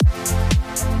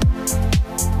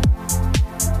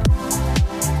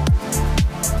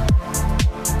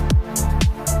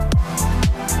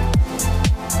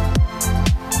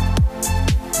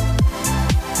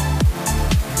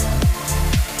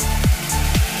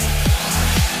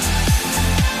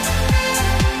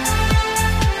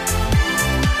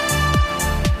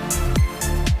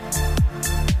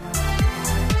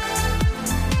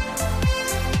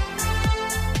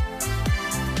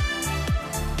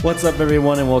What's up,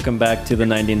 everyone, and welcome back to the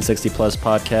 1960 Plus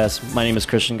podcast. My name is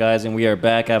Christian, guys, and we are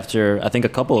back after, I think, a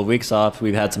couple of weeks off.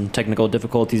 We've had some technical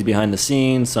difficulties behind the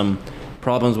scenes, some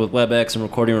problems with WebEx and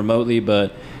recording remotely,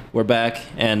 but we're back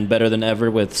and better than ever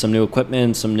with some new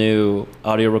equipment, some new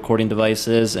audio recording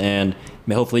devices, and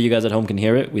hopefully you guys at home can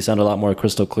hear it. We sound a lot more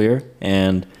crystal clear,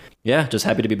 and yeah, just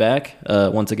happy to be back.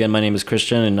 Once again, my name is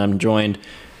Christian, and I'm joined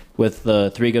with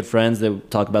three good friends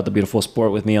that talk about the beautiful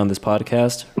sport with me on this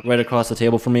podcast. Right across the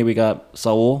table from me, we got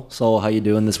Saul. Saul, how you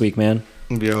doing this week, man?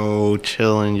 Yo,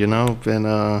 chilling,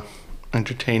 been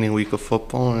entertaining week of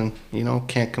football and,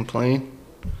 can't complain.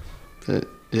 But,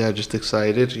 yeah, just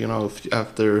excited,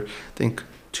 after, I think,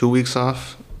 2 weeks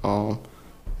off.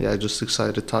 Just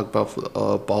excited to talk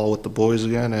about ball with the boys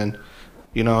again. And,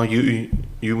 you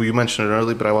mentioned it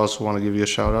earlier, but I also want to give you a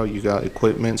shout out. You got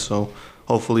equipment, so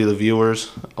hopefully the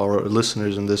viewers or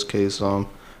listeners in this case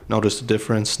notice the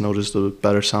difference, notice the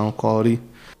better sound quality,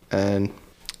 and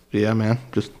yeah, man,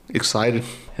 just excited.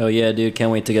 Hell yeah, dude,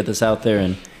 can't wait to get this out there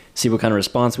and see what kind of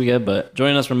response we get. But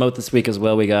joining us remote this week as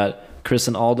well, we got Chris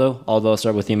and Aldo. Aldo, I'll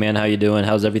start with you, man. How you doing?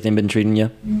 How's everything been treating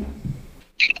you?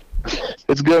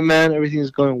 It's good, man.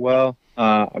 Everything's going well.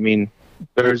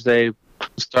 Thursday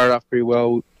started off pretty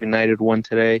well. United won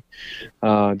today.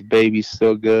 The baby's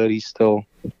still good. He's still,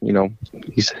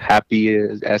 he's happy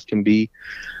as can be.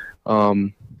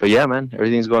 But yeah, man,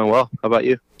 everything's going well. How about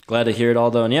you? Glad to hear it,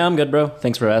 Aldo. And yeah, I'm good, bro.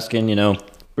 Thanks for asking.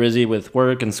 Busy with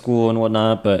work and school and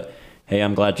whatnot, but hey,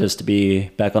 I'm glad just to be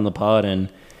back on the pod and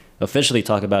officially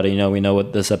talk about it. We know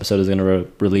what this episode is going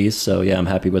to release, so yeah, I'm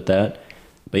happy with that.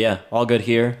 But yeah, all good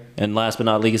here. And last but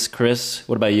not least, Chris,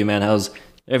 what about you, man? How's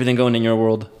everything going in your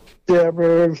world? Yeah,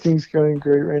 bro, everything's going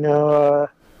great right now.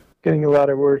 Getting a lot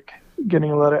of work,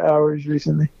 getting a lot of hours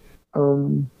recently.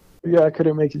 I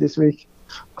couldn't make it this week.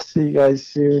 I'll see you guys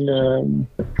soon.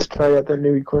 Let's try out that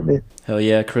new equipment. Hell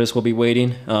yeah, Chris, we'll be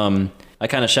waiting. I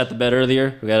kind of shut the bed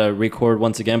earlier. We got to record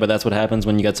once again, but that's what happens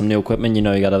when you got some new equipment. You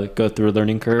got to go through a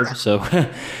learning curve. So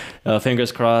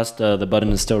fingers crossed, the button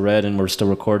is still red and we're still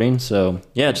recording. So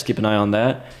yeah, just keep an eye on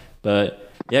that.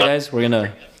 But yeah, guys, we're going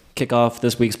to kick off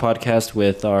this week's podcast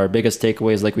with our biggest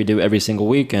takeaways like we do every single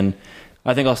week. And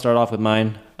I think I'll start off with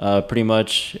mine. Pretty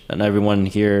much, and everyone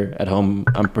here at home,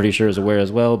 I'm pretty sure, is aware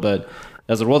as well. But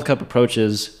as the World Cup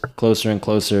approaches closer and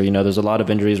closer, there's a lot of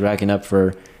injuries racking up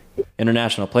for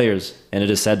international players, and it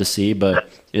is sad to see, but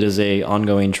it is a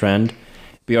ongoing trend.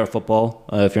 BR Football,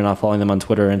 if you're not following them on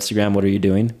Twitter or Instagram, what are you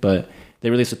doing? But they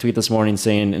released a tweet this morning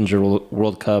saying injured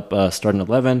World Cup starting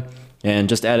 11, and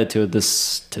just added to it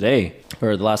this today,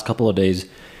 or the last couple of days,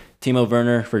 Timo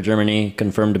Werner for Germany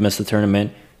confirmed to miss the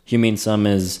tournament. Heung-min Son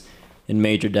is in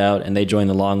major doubt, and they join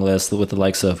the long list with the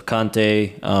likes of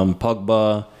Kante,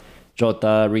 Pogba,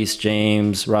 Jota, Reece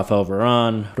James, Rafael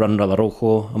Varane, Ronald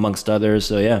Araujo, amongst others.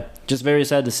 So yeah, just very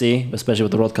sad to see, especially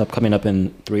with the World Cup coming up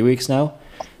in 3 weeks now.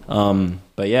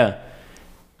 But yeah,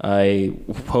 I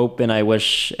hope and I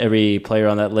wish every player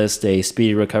on that list a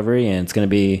speedy recovery, and it's not going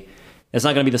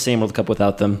to be the same World Cup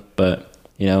without them, but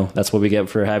that's what we get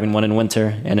for having one in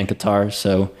winter and in Qatar.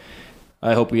 So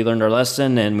I hope we learned our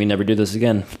lesson and we never do this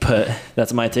again. But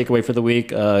that's my takeaway for the week.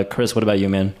 Chris, what about you,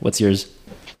 man? What's yours?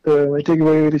 My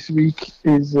takeaway this week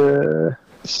is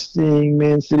seeing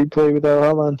Man City play without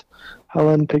Haaland.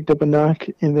 Haaland picked up a knock,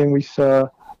 and then we saw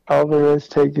Alvarez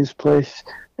take his place,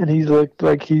 and he's looked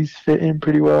like he's fit in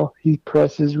pretty well. He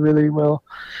presses really well,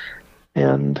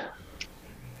 and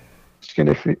it's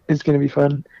gonna be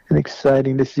fun and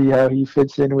exciting to see how he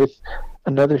fits in with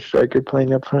another striker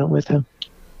playing up front with him.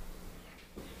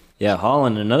 Yeah,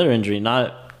 Haaland, another injury,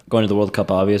 not going to the World Cup,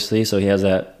 obviously, so he has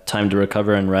that time to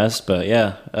recover and rest. But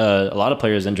yeah, a lot of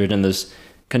players injured in this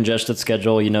congested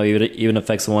schedule. Even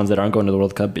affects the ones that aren't going to the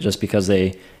World Cup just because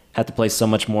they have to play so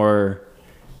much more,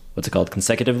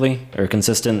 consecutively or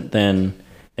consistent than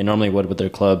they normally would with their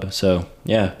club. So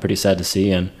yeah, pretty sad to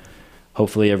see, and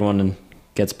hopefully everyone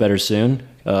gets better soon.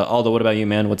 Aldo, what about you,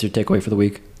 man? What's your takeaway for the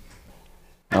week?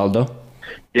 Aldo?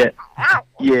 Yeah,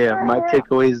 my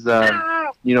takeaway is,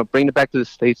 bringing it back to the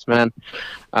States, man.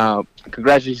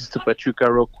 Congratulations to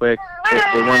Pachuca real quick.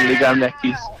 They won Liga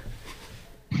MX.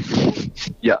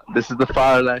 Yeah, this is the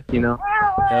fatherland, Hell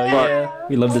yeah,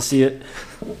 we love to see it.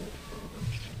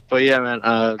 But yeah, man,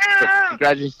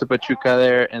 congratulations to Pachuca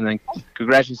there, and then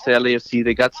congratulations to LAFC.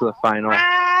 They got to the final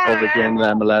over here in the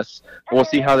MLS. We'll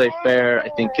see how they fare. I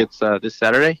think it's this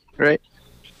Saturday, right?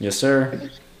 Yes, sir.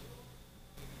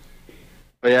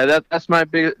 But yeah, that's my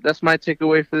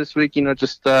takeaway for this week.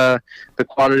 Just the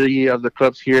quality of the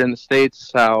clubs here in the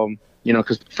States. How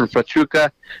because for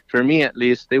Pachuca, for me at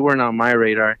least, they weren't on my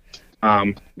radar,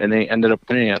 and they ended up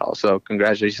winning it all. So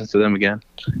congratulations to them again.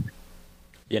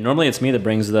 Yeah, normally it's me that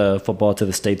brings the football to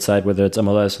the stateside, whether it's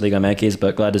MLS or Liga MX,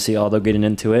 but glad to see Aldo getting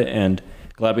into it, and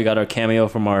glad we got our cameo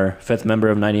from our fifth member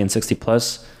of 90 and 60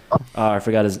 plus. I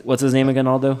forgot what's his name again,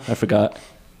 Aldo? I forgot.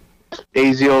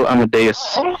 Aziel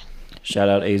Amadeus. Shout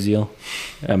out Aziel.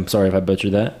 I'm sorry if I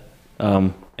butchered that.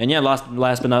 And yeah, last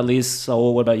but not least,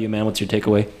 Saul, what about you, man? What's your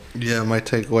takeaway? Yeah, my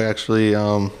takeaway actually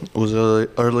was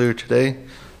earlier today,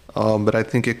 but I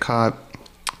think it caught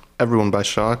everyone by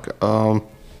shock.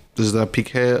 Is that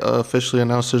Piqué officially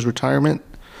announced his retirement?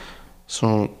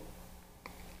 So,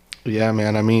 yeah,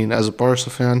 man. I mean, as a Barca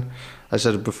fan, I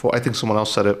said it before. I think someone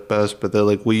else said it best, but they're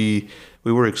like, we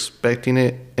were expecting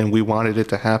it and we wanted it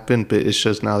to happen, but it's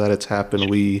just now that it's happened,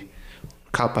 we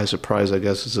caught by surprise, I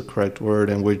guess is the correct word,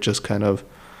 and we're just kind of,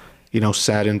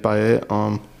 saddened by it.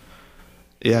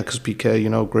 Yeah, because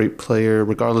Piqué, great player.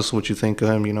 Regardless of what you think of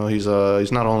him, he's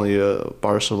not only a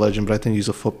Barca legend, but I think he's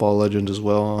a football legend as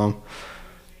well.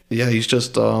 Yeah, he's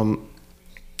just. I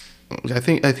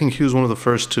think he was one of the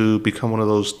first to become one of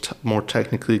those more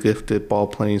technically gifted ball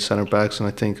playing center backs, and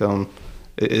I think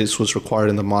it was required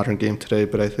in the modern game today.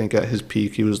 But I think at his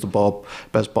peak, he was the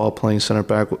best ball playing center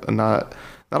back. Not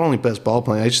only best ball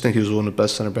playing, I just think he was one of the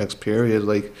best center backs. Period.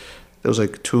 Like there was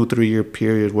like 2-3 year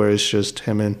period where it's just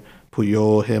him and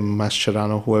Puyol, him,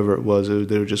 Mascherano, whoever it was.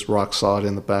 They were just rock solid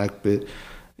in the back. But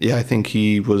yeah, I think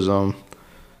he was.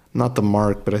 Not the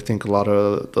mark, but I think a lot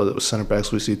of the center backs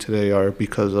we see today are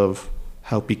because of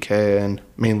how Piqué and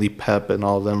mainly Pep and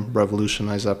all of them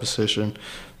revolutionized that position.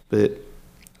 But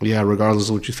yeah, regardless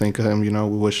of what you think of him, we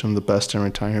wish him the best in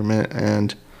retirement.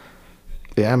 And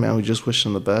yeah, man, we just wish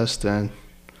him the best. And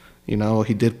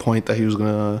he did point that he was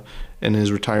gonna, in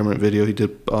his retirement video, he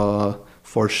did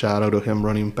foreshadow to him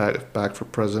running back for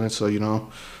president. So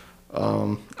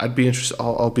I'd be interested.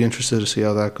 I'll be interested to see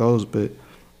how that goes. But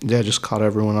yeah, just caught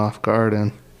everyone off guard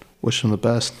and wish him the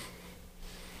best.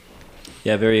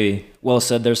 Yeah, very well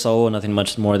said there, Saul. Nothing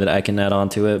much more that I can add on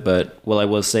to it. But what I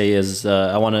will say is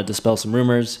I want to dispel some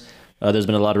rumors. There's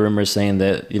been a lot of rumors saying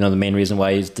that, the main reason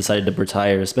why he's decided to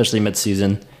retire, especially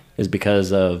mid-season, is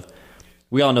because of,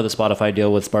 we all know the Spotify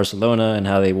deal with Barcelona and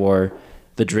how they wore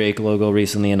the Drake logo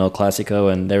recently in El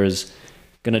Clasico. And there was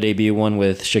going to debut one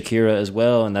with Shakira as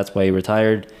well, and that's why he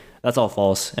retired. That's all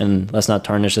false, and let's not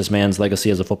tarnish this man's legacy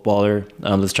as a footballer.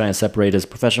 Let's try and separate his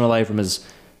professional life from his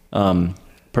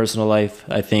personal life.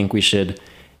 I think we should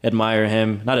admire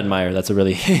him. Not admire, that's a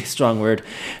really strong word.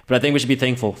 But I think we should be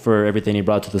thankful for everything he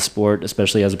brought to the sport,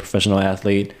 especially as a professional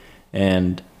athlete.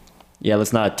 And yeah,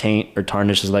 let's not taint or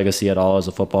tarnish his legacy at all as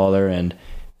a footballer. And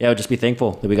yeah, just be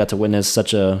thankful that we got to witness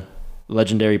such a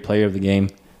legendary player of the game.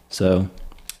 So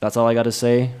that's all I got to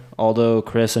say. Aldo,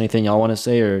 Chris, anything y'all want to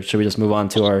say, or should we just move on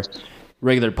to our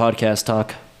regular podcast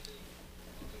talk?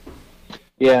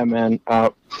 Yeah, man.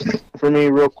 For me,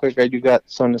 real quick, I do got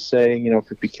something to say.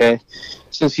 For Piqué,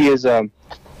 since he was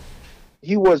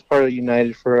part of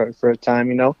United for a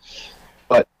time,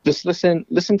 But just listen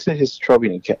to his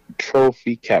trophy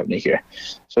cabinet here.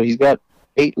 So he's got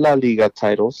 8 La Liga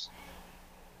titles.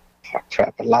 Oh,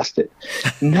 crap! I lost it.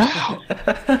 No.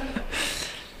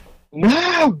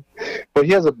 No, but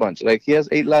he has a bunch. Like he has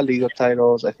 8 La Liga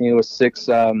titles. I think it was 6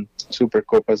 Super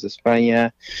Copas de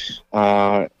España,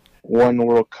 1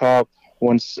 World Cup,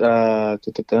 1.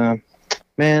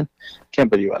 Man,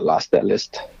 can't believe I lost that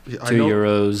list. Yeah, 2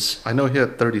 Euros. I know he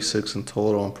had 36 in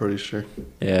total. I'm pretty sure.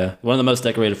 Yeah, one of the most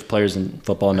decorated players in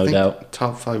football, no doubt.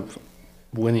 Top 5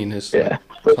 winning is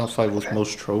top 5 with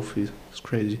most trophies. It's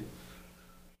crazy.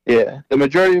 Yeah, the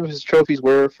majority of his trophies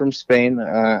were from Spain.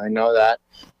 I know that.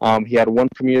 He had 1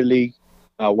 Premier League,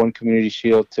 1 Community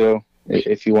Shield too,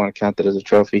 if you want to count that as a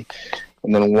trophy,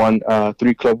 and then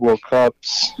 3 Club World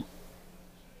Cups.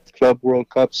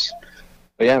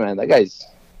 But yeah, man, that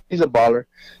he's a baller.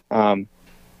 I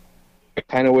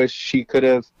kind of wish he could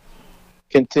have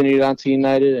continued on to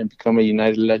United and become a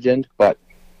United legend, but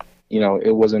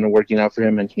it wasn't working out for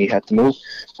him, and he had to move,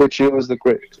 which was the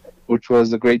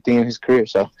great thing in his career.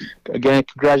 So, again,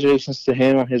 congratulations to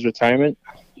him on his retirement.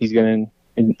 He's gonna,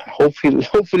 and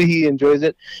hopefully he enjoys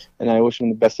it, and I wish him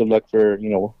the best of luck for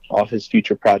all his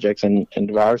future projects and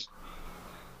ours.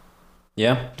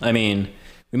 Yeah, I mean,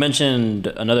 we mentioned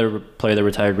another player that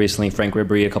retired recently, Frank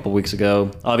Ribery, a couple weeks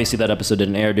ago. Obviously, that episode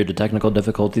didn't air due to technical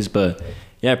difficulties, but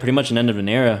yeah, pretty much an end of an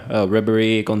era.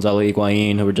 Ribery, Gonzalo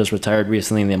Higuain, who were just retired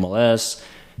recently in the MLS.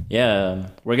 Yeah,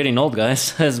 we're getting old,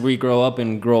 guys. As we grow up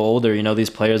and grow older, these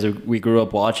players that we grew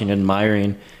up watching and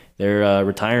admiring, they're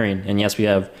retiring. And yes, we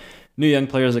have new young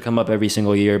players that come up every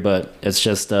single year, but it's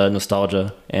just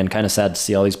nostalgia and kind of sad to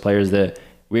see all these players that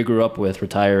we grew up with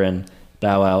retire and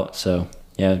bow out. So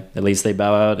yeah, at least they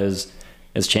bow out as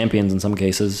champions in some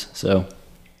cases. So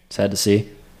Sad to see.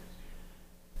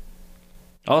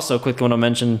 Also, quickly want to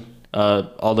mention,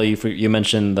 although you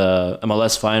mentioned the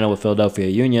MLS final with Philadelphia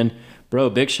Union, bro,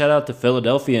 big shout out to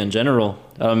Philadelphia in general.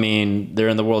 I mean, they're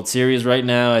in the World Series right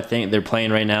now. I think they're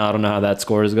playing right now. I don't know how that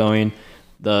score is going.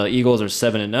 The Eagles are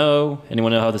 7-0.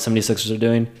 Anyone know how the 76ers are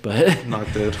doing? But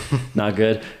Not good. not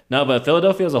good. No, but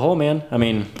Philadelphia as a whole, man. I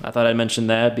mean, I thought I'd mention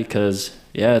that because,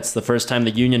 yeah, it's the first time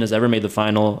the Union has ever made the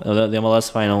final, the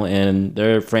MLS final in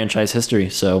their franchise history.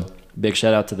 So big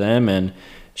shout out to them, and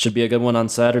should be a good one on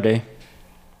Saturday.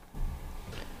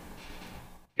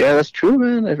 Yeah, that's true,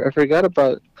 man. I forgot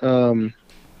about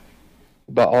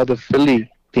all the Philly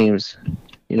teams,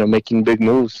 making big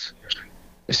moves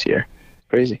this year.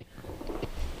 Crazy.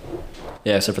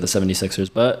 Yeah, except for the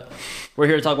 76ers. But we're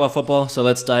here to talk about football, so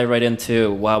let's dive right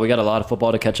into, wow, we got a lot of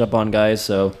football to catch up on, guys.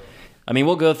 So, I mean,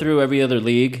 we'll go through every other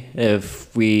league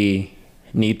if we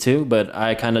need to, but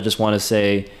I kind of just want to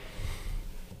say,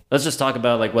 let's just talk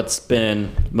about like what's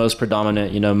been most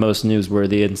predominant, most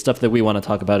newsworthy and stuff that we want to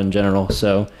talk about in general.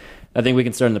 So I think we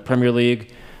can start in the Premier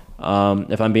League.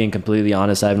 If I'm being completely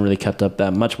honest, I haven't really kept up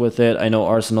that much with it. I know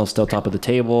Arsenal's still top of the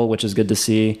table, which is good to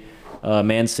see.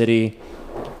 Man City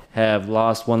have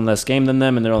lost one less game than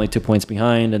them, and they're only 2 points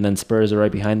behind, and then Spurs are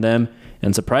right behind them.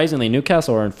 And surprisingly,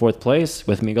 Newcastle are in fourth place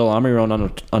with Miguel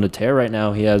Almiron on a tear right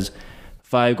now. He has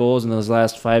 5 goals in those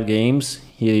last 5 games.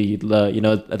 I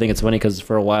think it's funny because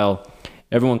for a while,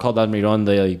 everyone called Almiron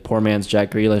the poor man's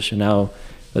Jack Grealish, and now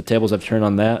the tables have turned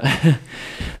on that.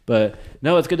 But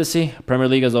no, it's good to see. Premier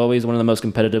League is always one of the most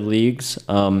competitive leagues. Is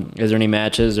there any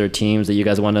matches or teams that you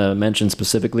guys want to mention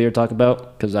specifically or talk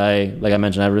about? Because like I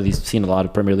mentioned, I've really seen a lot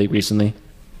of Premier League recently.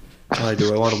 I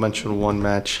do. I want to mention one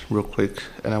match real quick,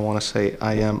 and I want to say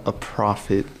I am a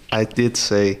prophet. I did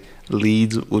say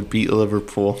Leeds would beat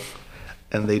Liverpool,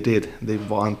 and they did. They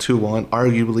won 2-1.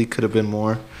 Arguably could have been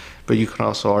more, but you can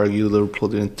also argue Liverpool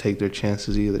didn't take their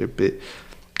chances either. But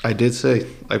I did say,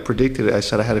 I predicted it. I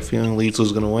said I had a feeling Leeds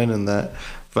was going to win and that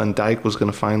Van Dijk was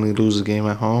going to finally lose the game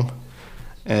at home.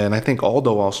 And I think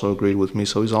Aldo also agreed with me,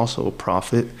 so he's also a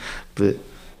prophet. But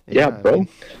yeah, bro. I mean,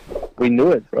 we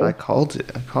knew it, bro. I called it.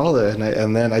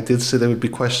 And then I did say there would be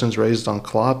questions raised on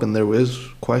Klopp, and there was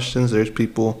questions. There's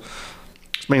people,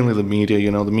 it's mainly the media,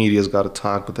 the media's got to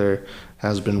talk, but there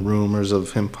has been rumors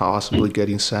of him possibly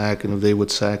getting sacked, and if they would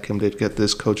sack him, they'd get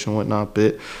this coach and whatnot.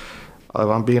 But if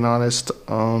I'm being honest,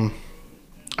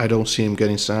 I don't see him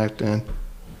getting sacked. And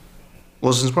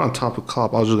well, since we're on top of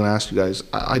Klopp, I was just going to ask you guys.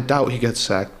 I doubt he gets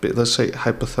sacked, but let's say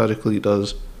hypothetically he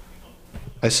does.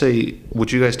 I say,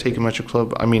 would you guys take him at your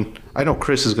club? I mean, I know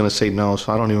Chris is going to say no,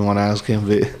 so I don't even want to ask him.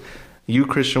 But you,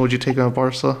 Christian, would you take him at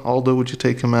Barca? Aldo, would you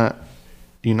take him at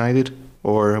United?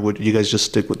 Or would you guys just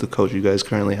stick with the coach you guys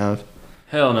currently have?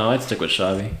 Hell no, I'd stick with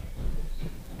Xavi.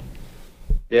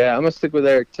 Yeah, I'm going to stick with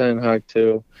Erik ten Hag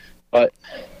too. But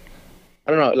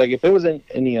I don't know, like if it was in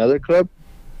any other club,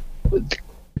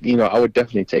 I would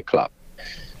definitely take Klopp.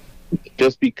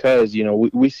 Just because,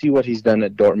 we see what he's done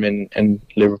at Dortmund and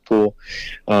Liverpool,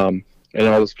 and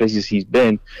all those places he's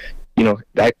been.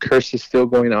 That curse is still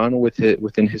going on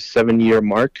within his 7-year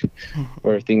mark,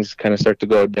 where things kind of start to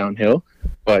go downhill.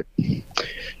 But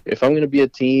if I'm going to be a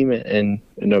team and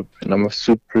I'm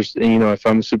if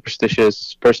I'm a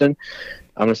superstitious person,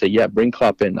 I'm going to say, yeah, bring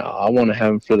Klopp in. I want to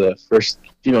have him for the first,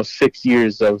 6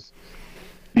 years of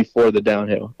before the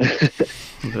downhill.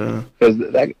 Because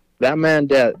that man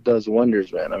does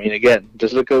wonders, man. I mean, again,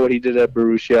 just look at what he did at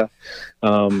Borussia,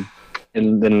 and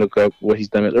then look at what he's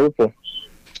done at Liverpool.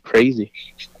 It's crazy.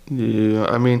 Yeah,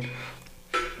 I mean,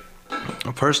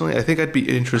 personally, I think I'd be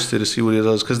interested to see what he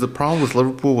does, because the problem with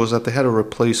Liverpool was that they had to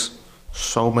replace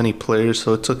so many players,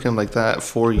 so it took him like that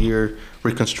 4-year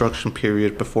reconstruction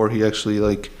period before he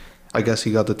actually, I guess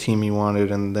he got the team he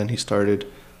wanted, and then he started,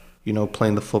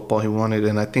 playing the football he wanted.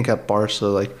 And I think at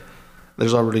Barca,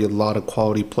 there's already a lot of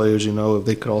quality players, if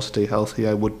they could all stay healthy,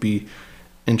 I would be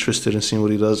interested in seeing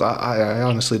what he does. I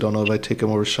honestly don't know if I'd take him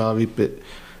over Xavi, but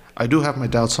I do have my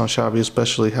doubts on Xavi,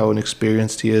 especially how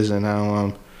inexperienced he is and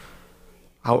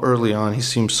how early on he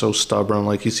seems so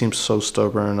stubborn. He seems so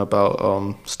stubborn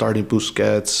about starting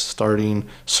Busquets, starting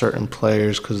certain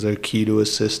players because they're key to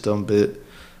his system. But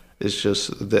it's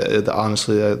just,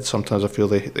 honestly, sometimes I feel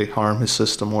they harm his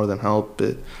system more than help.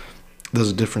 But there's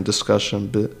a different discussion.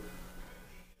 But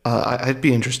I'd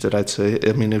be interested, I'd say.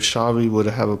 I mean, if Xavi would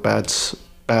have a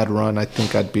bad run, I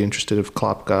think I'd be interested. If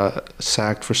Klopp got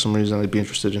sacked for some reason, I'd be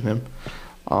interested in him.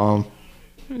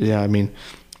 Yeah, I mean,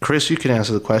 Chris, you can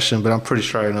answer the question, but I'm pretty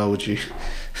sure I know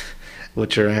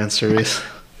what your answer is.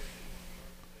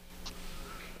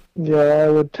 Yeah, I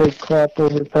would take Klopp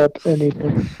over Pep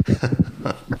anything.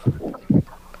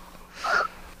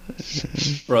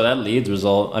 Bro, that Leeds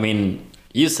result, I mean,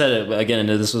 you said it, again, and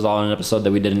this was all in an episode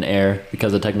that we didn't air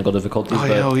because of technical difficulties. Oh, but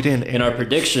yeah, we didn't air in our it.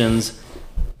 predictions,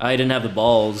 I didn't have the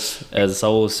balls, as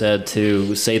Saul said,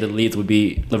 to say that Leeds would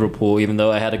beat Liverpool, even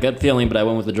though I had a gut feeling, but I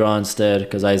went with the draw instead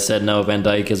because I said, no, Van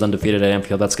Dijk is undefeated at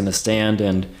Anfield, that's going to stand.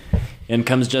 And in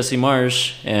comes Jesse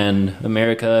Marsh and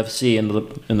America FC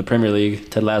in the Premier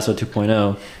League, Ted Lasso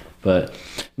 2.0. But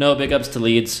no, big ups to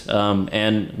Leeds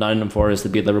and Nottingham Forest to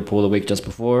beat Liverpool the week just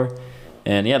before.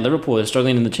 And yeah, Liverpool is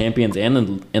struggling in the Champions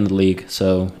and in the league,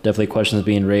 so definitely questions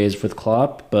being raised with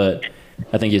Klopp. But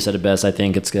I think you said it best. I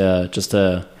think it's just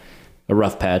a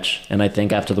rough patch, and I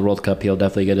think after the World Cup, he'll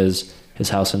definitely get his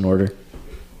house in order.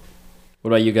 What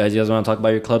about you guys? You guys want to talk about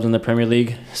your clubs in the Premier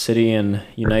League, City and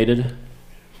United?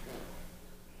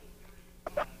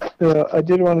 I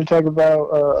did want to talk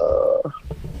about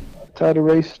title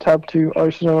race, top two,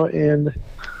 Arsenal and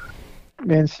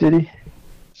Man City.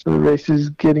 So the race is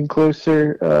getting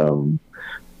closer.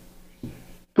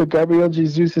 But Gabriel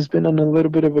Jesus has been on a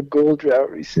little bit of a goal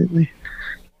drought recently.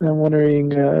 And I'm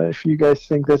wondering if you guys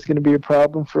think that's going to be a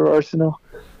problem for Arsenal,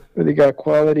 where they got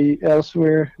quality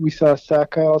elsewhere. We saw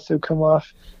Saka also come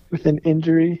off with an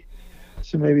injury,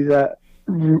 so maybe that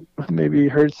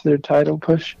hurts their title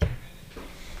push.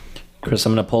 Chris,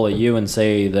 I'm going to pull at you and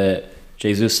say that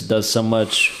Jesus does so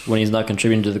much when he's not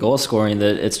contributing to the goal scoring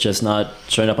that it's just not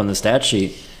showing up on the stat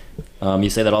sheet.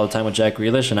 You say that all the time with Jack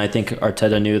Grealish, and I think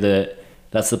Arteta knew that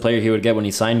that's the player he would get when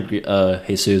he signed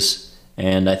Jesus.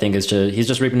 And I think he's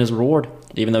just reaping his reward.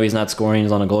 Even though he's not scoring,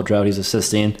 he's on a goal drought, he's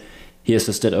assisting. He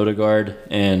assisted Odegaard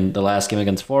in the last game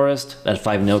against Forest, that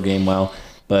 5-0 game, wow.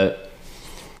 But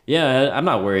yeah, I'm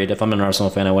not worried. If I'm an Arsenal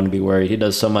fan, I wouldn't be worried. He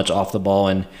does so much off the ball,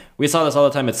 and we saw this all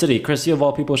the time at City. Chris, you of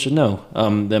all people should know.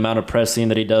 The amount of pressing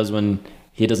that he does when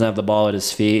he doesn't have the ball at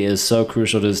his feet is so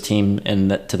crucial to his team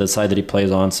and to the side that he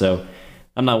plays on. So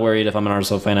I'm not worried. If I'm an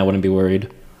Arsenal fan, I wouldn't be worried.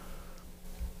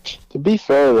 To be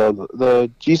fair, though, the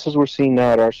Jesus we're seeing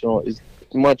now at Arsenal is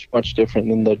much, much different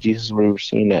than the Jesus we were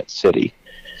seeing at City.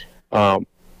 The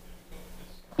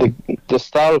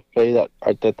style of play that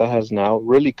Arteta has now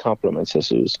really complements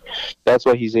Jesus. That's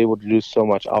why he's able to do so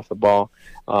much off the ball.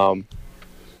 I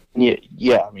mean,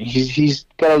 he's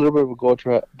got a little bit of a goal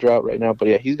drought right now, but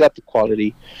yeah, he's got the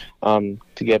quality to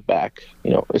get back.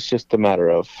 It's just a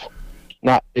matter of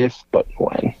not if, but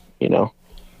when.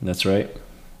 That's right.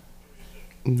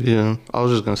 Yeah, I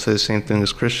was just going to say the same thing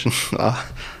as Christian.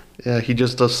 Yeah, he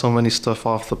just does so many stuff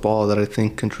off the ball that I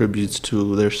think contributes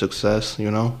to their success,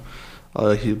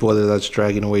 whether that's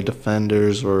dragging away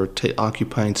defenders or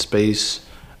occupying space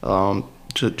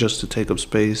just to take up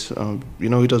space. He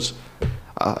does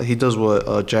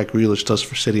what Jack Grealish does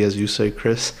for City, as you say,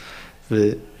 Chris.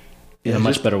 But, in a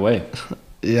much better way.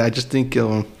 Yeah, I just think...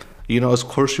 of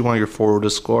course you want your forward to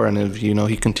score, and if,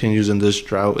 he continues in this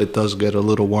drought, it does get a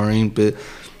little worrying, but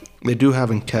they do have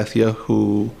Nketiah,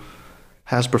 who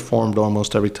has performed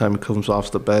almost every time he comes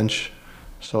off the bench,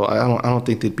 so I don't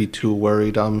think they'd be too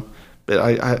worried. But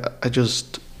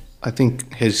I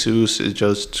think Jesus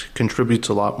just contributes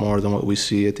a lot more than what we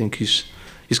see. I think he's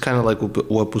kind of like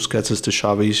what Busquets is to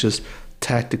Xavi. He's just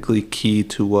tactically key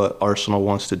to what Arsenal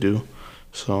wants to do.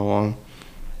 So,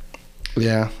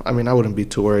 yeah, I mean, I wouldn't be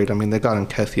too worried. I mean, they got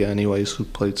Nketiah anyways, who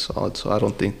played solid, so I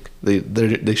don't think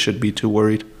they should be too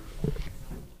worried.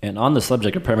 And on the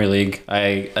subject of Premier League,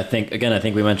 I think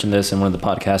we mentioned this in one of the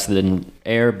podcasts that didn't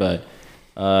air, but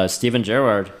Steven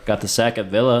Gerrard got the sack at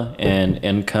Villa, and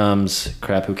in comes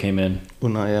who came in?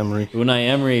 Unai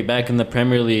Emery back in the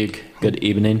Premier League. Good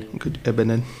evening. Good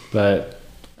evening. But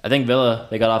I think Villa,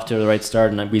 they got off to the right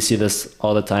start, and we see this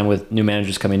all the time with new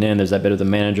managers coming in. There's that bit of the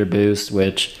manager boost,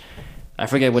 which I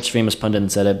forget which famous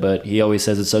pundit said it, but he always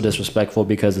says it's so disrespectful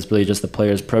because it's really just the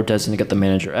players protesting to get the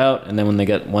manager out, and then when they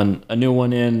get a new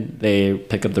one in, they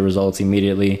pick up the results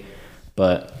immediately.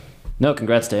 But no,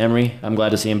 congrats to Emery. I'm glad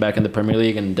to see him back in the Premier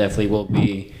League, and definitely will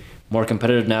be more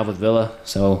competitive now with Villa,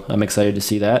 so I'm excited to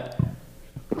see that.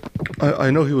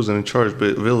 I know he wasn't in charge,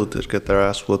 but Villa did get their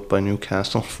ass whooped by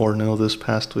Newcastle 4-0 this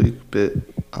past week. But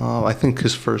I think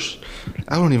his first,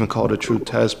 I don't even call it a true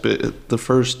test, but the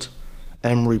first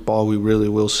Emery ball we really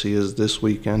will see is this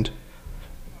weekend.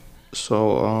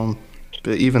 So,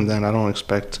 but even then, I don't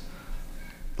expect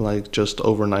just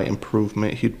overnight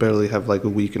improvement. He'd barely have a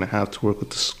week and a half to work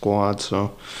with the squad.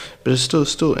 So, but it's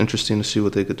still interesting to see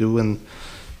what they could do. And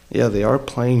yeah, they are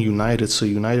playing United, so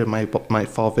United might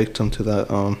fall victim to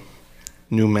that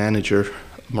new manager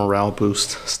morale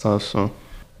boost stuff. So,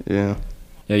 yeah.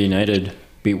 Yeah, United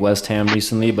beat West Ham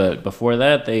recently, but before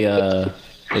that,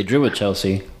 they drew with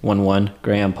Chelsea 1-1.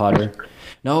 Graham Potter.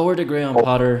 No, where did Graham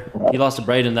Potter? He lost to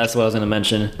Brighton. That's what I was going to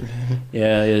mention.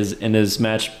 Yeah, in his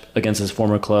match against his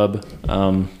former club.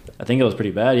 I think it was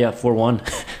pretty bad. Yeah,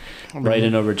 4-1.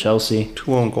 Brighton over Chelsea.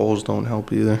 2 own goals don't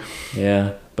help either.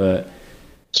 Yeah, but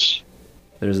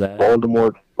there's that.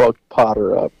 Voldemort fucked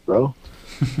Potter up, bro.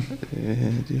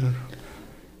 Yeah, dude.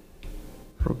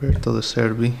 Roberto De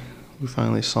Serbi. We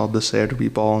finally saw De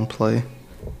Serbi ball in play.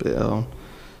 But,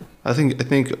 I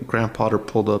think Graham Potter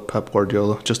pulled up Pep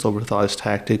Guardiola, just overthought his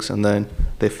tactics, and then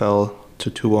they fell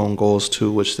to 2 own goals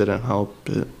too, which didn't help.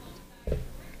 But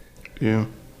yeah.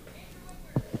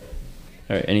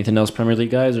 All right. Anything else, Premier League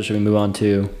guys, or should we move on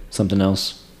to something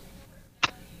else?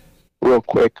 Real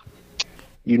quick,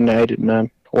 United, man.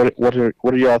 What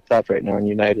are your thoughts right now on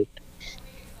United?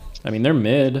 I mean, they're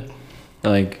mid.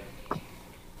 Like,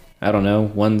 I don't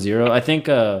know, 1-0. I think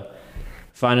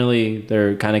finally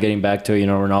they're kind of getting back to it. You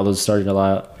know, Ronaldo's starting a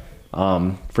lot.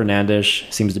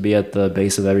 Fernandes seems to be at the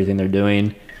base of everything they're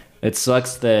doing. It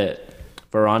sucks that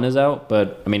Varane is out,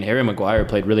 but I mean, Harry Maguire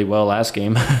played really well last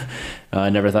game. I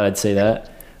never thought I'd say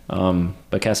that.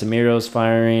 But Casemiro's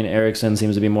firing. Eriksen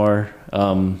seems to be more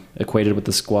equated with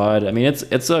the squad. I mean,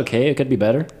 it's okay. It could be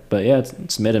better, but yeah,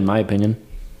 it's mid in my opinion.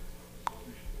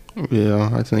 Yeah,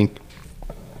 I think.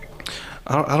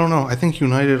 I don't know. I think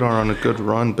United are on a good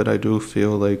run, but I do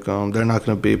feel like they're not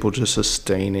going to be able to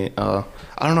sustain it. I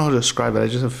don't know how to describe it. I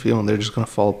just have a feeling they're just going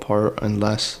to fall apart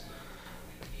unless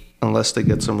they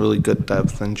get some really good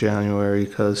depth in January.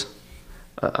 Because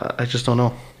I just don't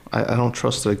know. I don't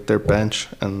trust like their bench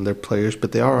and their players,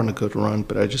 but they are on a good run.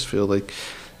 But I just feel like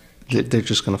they're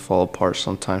just going to fall apart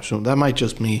sometime soon. That might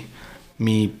just me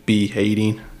be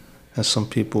hating, as some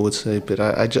people would say. But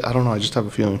I don't know. I just have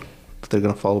a feeling that they're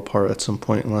going to fall apart at some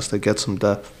point unless they get some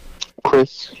depth.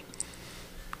 Chris?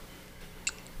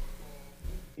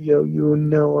 Yo, you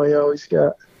know I always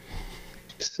got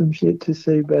some shit to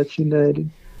say about United.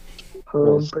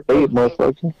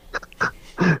 Motherfucker.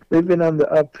 They've been on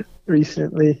the up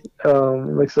recently.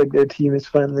 Looks like their team is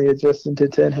finally adjusting to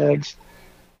Ten Hag's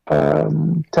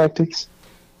tactics.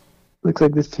 Looks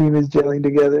like this team is gelling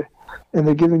together. And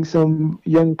they're giving some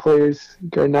young players,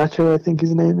 Garnacho, I think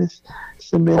his name is,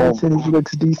 some minutes, and he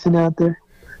looks decent out there.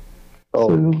 Oh,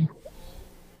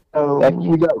 So,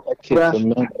 we got that kid's a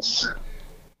Rashford. menace.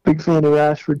 Big fan of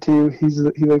Rashford too.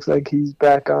 He looks like he's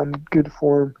back on good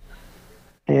form.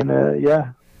 And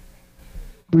yeah,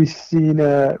 we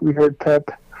heard Pep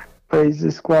praise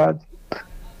the squad,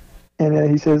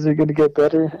 and he says they're going to get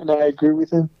better, and I agree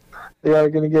with him. They are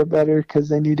going to get better because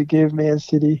they need to give the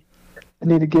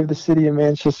city of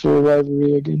Manchester a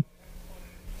rivalry again.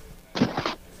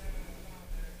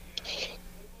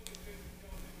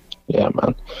 Yeah,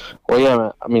 man. Well, yeah,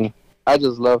 man. I mean, I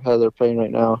just love how they're playing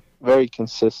right now. Very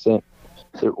consistent.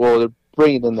 They're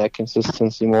bringing in that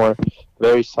consistency more.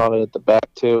 Very solid at the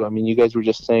back, too. I mean, you guys were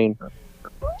just saying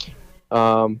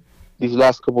these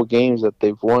last couple games that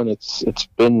they've won, it's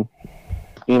been,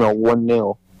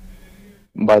 1-0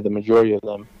 by the majority of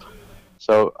them.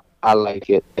 So I like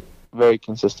it. Very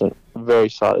consistent. Very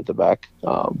solid at the back.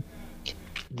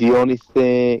 The only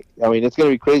thing, I mean, it's going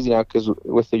to be crazy now because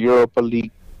with the Europa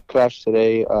League clash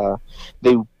today,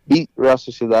 they beat Real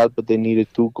Sociedad, but they needed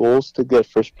 2 goals to get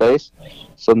first place.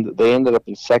 So they ended up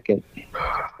in second.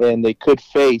 And they could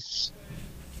face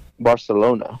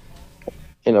Barcelona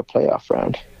in a playoff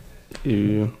round.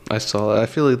 Yeah, I saw that. I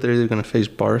feel like they're either going to face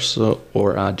Barca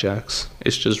or Ajax.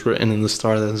 It's just written in the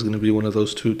star that it's going to be one of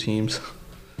those 2 teams.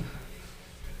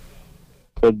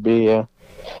 Could be, yeah.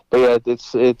 But yeah,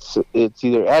 it's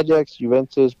either Ajax,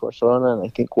 Juventus, Barcelona, and I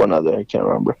think one other. I can't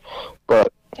remember.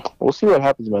 But we'll see what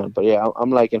happens, man. But yeah,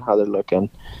 I'm liking how they're looking.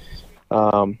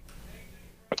 And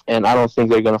I don't think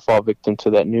they're going to fall victim to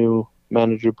that new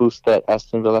manager boost that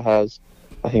Aston Villa has.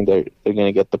 I think they're going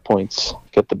to get the points,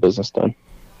 get the business done.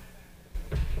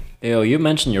 Yo, you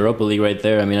mentioned Europa League right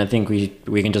there. I mean, I think we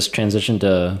can just transition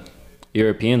to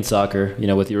European soccer,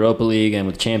 with Europa League and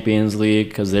with Champions League,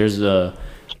 because there's a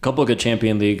couple of good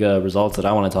Champions League results that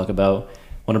I want to talk about. I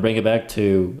want to bring it back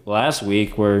to last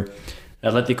week where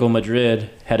Atletico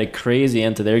Madrid had a crazy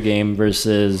end to their game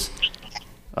versus,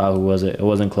 who was it? It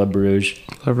wasn't Club Brugge.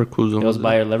 Leverkusen. It was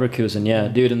Bayer Leverkusen, yeah.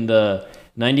 Dude, in the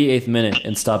 98th minute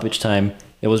in stoppage time,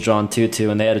 it was drawn 2-2,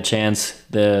 and they had a chance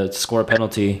to score a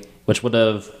penalty, which would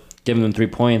have given them 3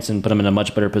 points and put them in a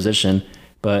much better position.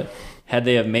 But had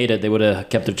they have made it, they would have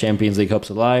kept their Champions League hopes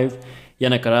alive.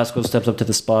 Yannick Carrasco steps up to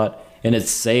the spot, and it's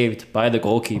saved by the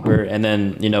goalkeeper. And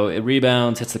then, it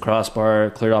rebounds, hits the crossbar,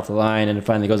 cleared off the line, and it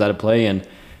finally goes out of play and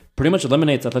pretty much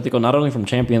eliminates Atletico not only from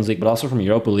Champions League, but also from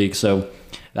Europa League. So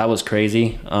that was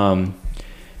crazy. And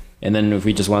then if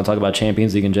we just want to talk about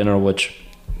Champions League in general, which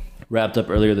wrapped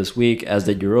up earlier this week, as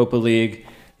did Europa League.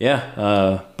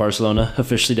 Yeah, Barcelona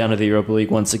officially down to the Europa League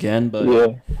once again, but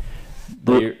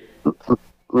yeah.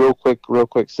 Real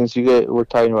quick, since we're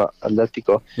talking about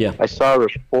Atletico, yeah, I saw a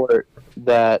report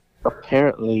that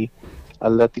apparently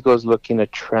Atletico is looking to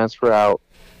transfer out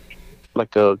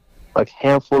like a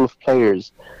handful of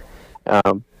players,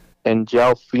 and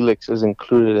João Felix is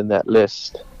included in that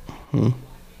list. Oh.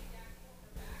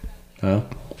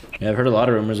 Yeah, I've heard a lot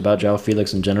of rumors about João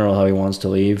Felix in general, how he wants to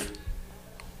leave.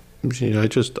 Yeah,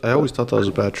 I always thought that was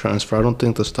a bad transfer. I don't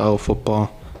think the style of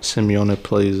football Simeone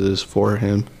plays is for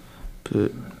him.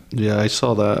 But yeah, I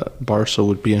saw that Barca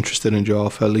would be interested in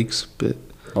João Felix, but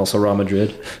also Real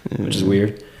Madrid, which is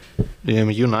weird. Yeah, I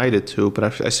mean United too,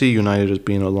 but I see United as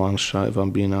being a long shot, if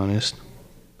I'm being honest.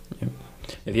 Yeah.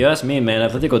 If you ask me, man,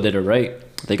 Atletico did it right.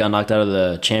 They got knocked out of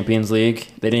the Champions League.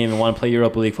 They didn't even want to play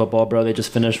Europa League football, bro. They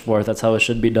just finished fourth. That's how it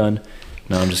should be done.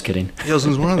 No, I'm just kidding. Yo,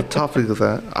 since we're on the topic of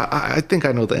that, I think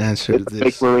I know the answer to this.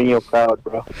 Make Mourinho proud,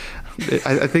 bro.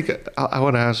 I think I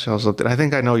want to ask y'all something. I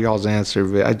think I know y'all's answer,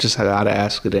 but I just had to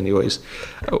ask it anyways.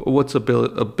 What's a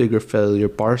bigger failure,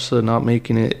 Barca not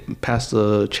making it past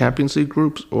the Champions League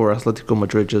groups, or Atletico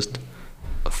Madrid just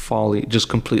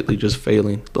completely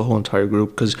failing the whole entire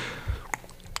group? Because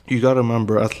you got to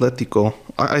remember, Atletico,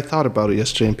 I thought about it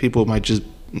yesterday, and people might just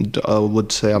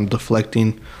would say I'm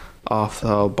deflecting off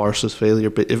Barca's failure,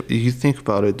 but if you think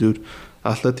about it, dude,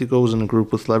 Atletico was in a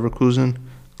group with Leverkusen,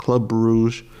 Club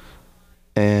Brugge,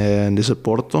 and is it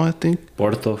Porto? I think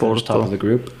Porto finished top of the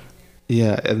group.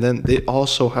 Yeah, and then they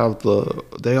also have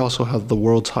the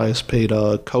world's highest paid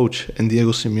coach in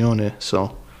Diego Simeone.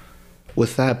 So,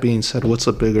 with that being said, what's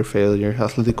a bigger failure?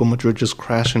 Atletico Madrid just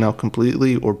crashing out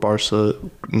completely, or Barca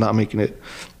not making it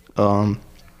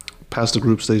past the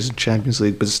group stage in Champions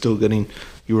League, but still getting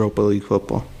Europa League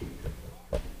football?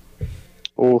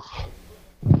 Oh,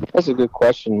 that's a good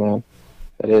question, man.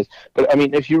 That is. But, I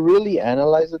mean, if you really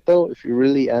analyze it,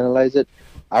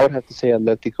 I would have to say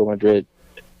Atletico Madrid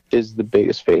is the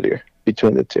biggest failure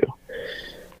between the two.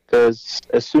 Because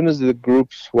as soon as the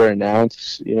groups were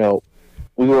announced,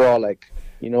 we were all like,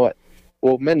 you know what?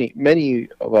 Well, many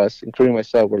of us, including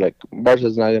myself, were like,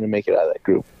 Barca's not going to make it out of that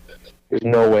group. There's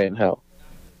no way in hell.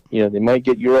 They might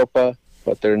get Europa,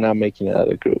 but they're not making it out of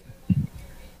the group.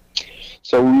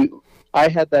 So I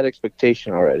had that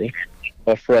expectation already.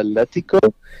 But for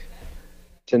Atletico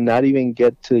to not even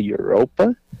get to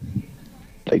Europa,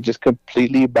 like just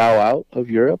completely bow out of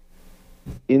Europe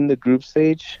in the group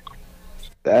stage,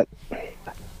 that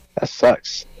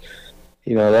sucks.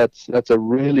 That's a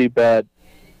really bad.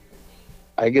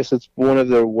 I guess it's one of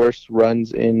their worst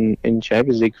runs in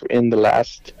Champions League in the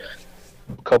last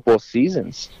couple of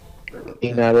seasons,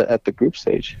 being at the group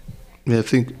stage. Yeah, I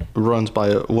think runs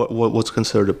by what's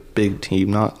considered a big team,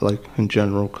 not like in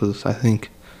general, because I think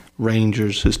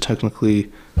Rangers is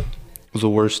technically the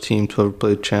worst team to ever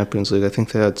play Champions League. I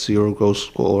think they had 0 goals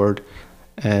scored,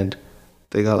 and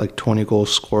they got like 20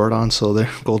 goals scored on, so their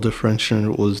goal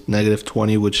differential was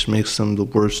 -20, which makes them the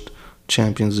worst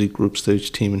Champions League group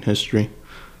stage team in history.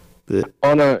 But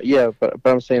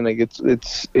I'm saying like it's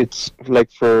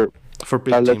like for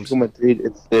big Atletico teams. Madrid,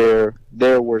 it's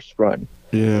their worst run.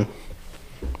 Yeah,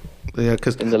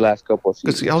 because in the last couple of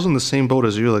seasons. I was in the same boat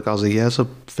as you. Like I was like, yeah, it's a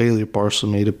failure. Barca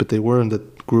made it, but they were in the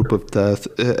group of death.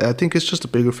 I think it's just a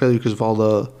bigger failure because of all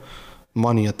the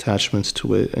money attachments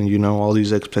to it, and all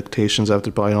these expectations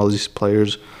after buying all these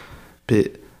players.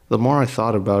 But the more I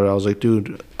thought about it, I was like,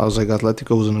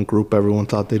 Atletico was in a group everyone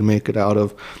thought they'd make it out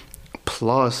of.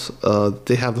 Plus,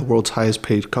 they have the world's highest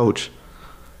paid coach.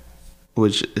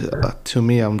 Which, to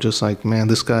me, I'm just like, man,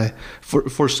 this guy... For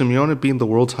Simeone being the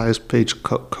world's highest paid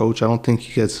coach, I don't think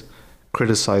he gets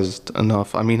criticized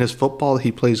enough. I mean, his football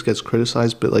he plays gets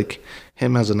criticized, but, like,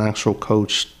 him as an actual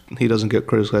coach, he doesn't get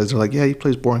criticized. They're like, yeah, he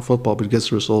plays boring football, but he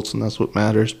gets results, and that's what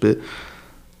matters. But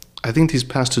I think these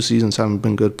past 2 seasons haven't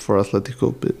been good for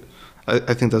Atletico, but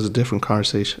I think that's a different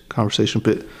conversation.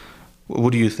 But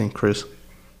what do you think, Chris?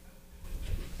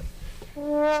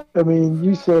 I mean,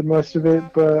 you said most of it,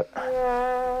 but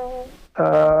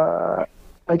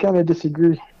I kind of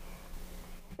disagree.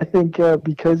 I think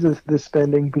because of the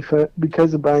spending,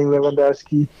 because of buying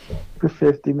Lewandowski for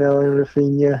 50 million,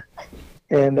 Rafinha,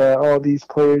 and all these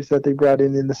players that they brought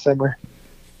in the summer,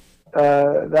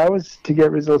 that was to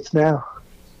get results now.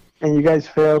 And you guys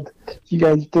failed. You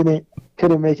guys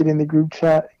couldn't make it in the group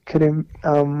chat, couldn't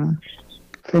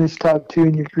finish top 2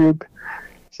 in your group.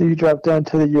 So you dropped down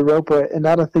to the Europa, and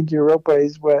I don't think Europa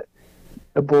is what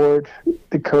the board,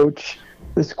 the coach,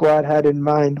 the squad had in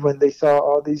mind when they saw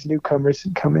all these newcomers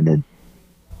coming in.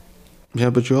 Yeah,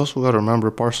 but you also got to remember,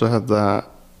 Barca had that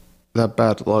that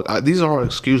bad luck. These are all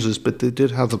excuses, but they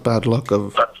did have the bad luck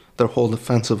of their whole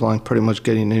defensive line pretty much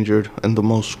getting injured in the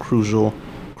most crucial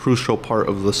part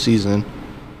of the season.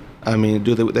 I mean,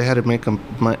 they had to make a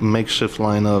makeshift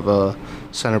line of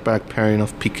center back pairing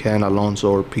of Piquet and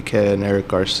Alonso, or Piquet and Eric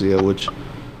Garcia, which,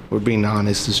 we're being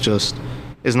honest,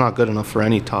 is not good enough for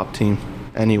any top team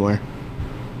anywhere.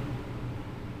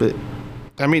 But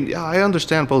I mean, yeah, I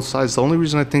understand both sides. The only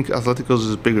reason I think Atlético's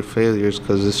is a bigger failure is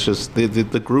because it's just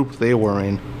the group they were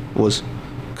in was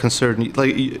considered.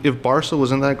 Like, if Barca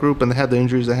was in that group and they had the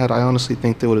injuries they had, I honestly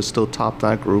think they would have still topped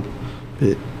that group.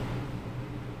 But,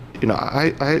 you know,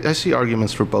 I see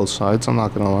arguments for both sides. I'm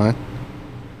not gonna lie.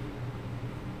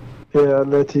 Yeah,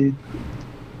 Atleti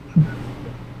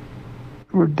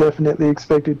were definitely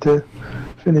expected to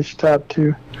finish top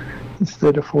 2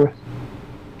 instead of 4th.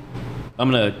 I'm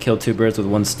going to kill two birds with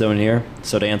one stone here.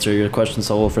 So to answer your question,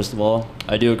 Saul, first of all,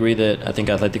 I do agree that I think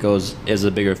Atletico is a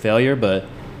bigger failure, but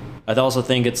I also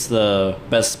think it's the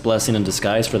best blessing in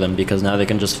disguise for them because now they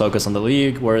can just focus on the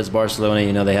league, whereas Barcelona,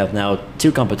 you know, they have now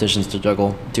 2 competitions to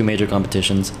juggle, 2 major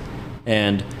competitions.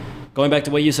 And going back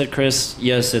to what you said, Chris,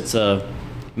 yes, it's a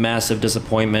massive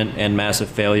disappointment and massive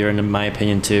failure, and in my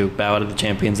opinion, to bow out of the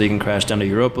Champions League and crash down to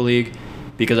Europa League,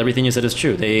 because everything you said is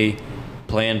true. They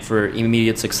planned for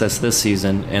immediate success this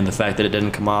season, and the fact that it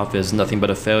didn't come off is nothing but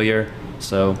a failure.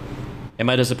 So, am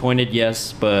I disappointed?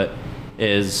 Yes, but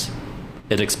is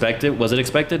it expected? Was it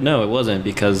expected? No, it wasn't,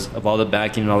 because of all the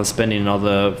backing and all the spending and all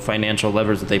the financial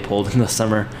levers that they pulled in the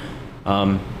summer.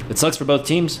 It sucks for both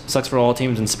teams. It sucks for all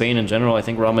teams in Spain in general. I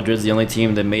think Real Madrid's the only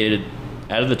team that made it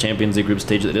out of the Champions League group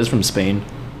stage that is from Spain.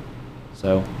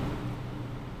 So,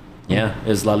 yeah,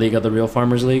 is La Liga the real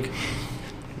Farmers League?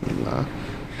 Nah.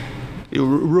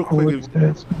 Real quick,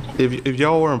 if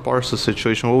y'all were in Barca's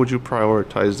situation, what would you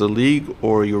prioritize, the league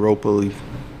or Europa League?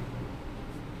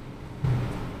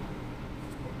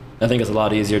 I think it's a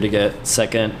lot easier to get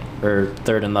second or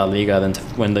third in La Liga than to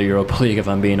win the Europa League, if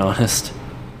I'm being honest.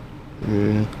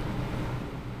 Yeah,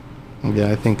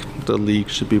 I think the league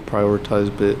should be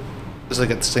prioritized, but it's like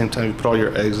at the same time you put all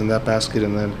your eggs in that basket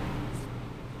and then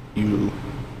you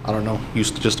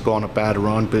used to just go on a bad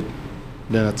run, but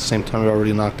then at the same time you're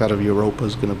already knocked out of Europa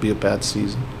is going to be a bad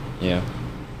season. Yeah.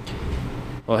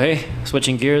 Well, hey,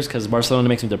 switching gears because Barcelona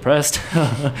makes me depressed.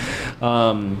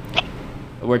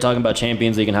 We're talking about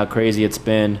Champions League and how crazy it's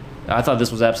been. I thought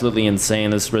this was absolutely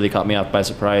insane. This really caught me off by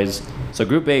surprise. So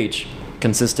Group H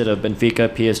consisted of Benfica,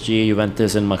 PSG,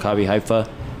 Juventus, and Maccabi Haifa.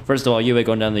 First of all, Juve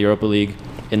going down the Europa League,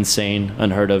 insane,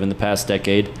 unheard of in the past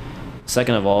decade.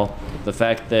 Second of all, the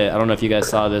fact that, I don't know if you guys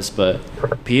saw this, but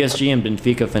PSG and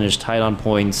Benfica finished tied on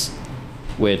points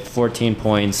with 14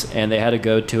 points, and they had to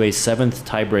go to a 7th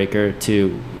tiebreaker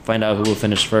to find out who will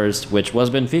finish first, which was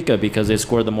Benfica because they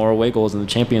scored the more away goals in the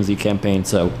Champions League campaign.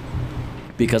 So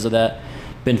because of that,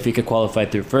 Benfica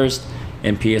qualified through first,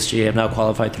 and PSG have now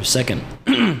qualified through second.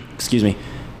 Excuse me.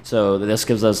 So this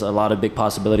gives us a lot of big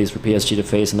possibilities for PSG to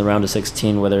face in the round of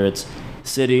 16, whether it's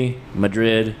City,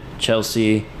 Madrid,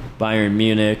 Chelsea, Bayern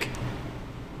Munich,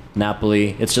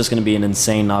 Napoli. It's just going to be an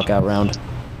insane knockout round.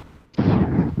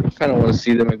 I kind of want to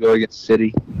see them go against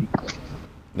City.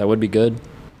 That would be good.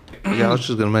 Yeah, I was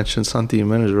just going to mention Santi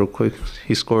Jimenez real quick.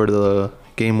 He scored the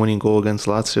game-winning goal against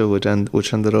Lazio,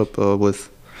 which ended up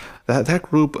with that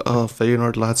group of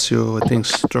Feyenoord, Lazio, I think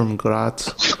Sturm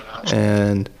Graz,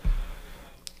 and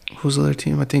who's the other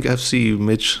team? I think FC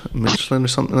Michelin or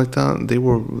something like that.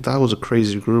 That was a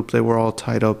crazy group. They were all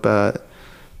tied up at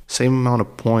same amount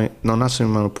of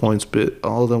points, but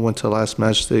all of them went to the last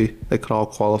match. They could all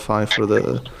qualify for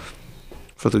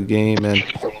the game, and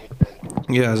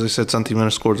yeah, as I said, Santi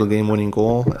Jimenez scored the game-winning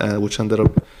goal, which ended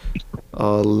up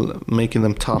making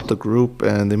them top the group,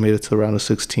 and they made it to the round of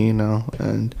 16 now,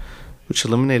 and which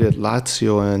eliminated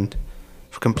Lazio and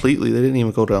completely. They didn't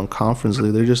even go down Conference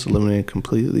League; they just eliminated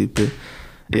completely. But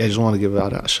yeah, I just want to give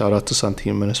a shout out to Santi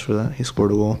Jimenez for that. He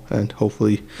scored a goal, and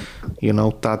hopefully,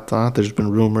 Tata. There's been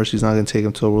rumors he's not going to take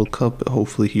him to a World Cup, but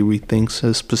hopefully he rethinks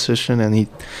his position and he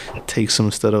takes him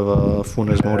instead of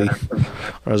Funes Mori,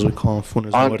 or as we call him,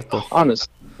 Funes Muerto.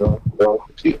 Honestly, bro,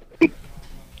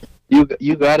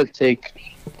 you got to take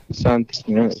Santi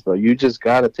Jimenez, bro. You just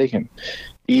got to take him.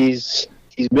 He's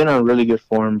been on really good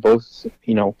form, both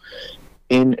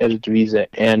in Eredivisie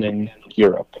and in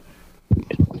Europe.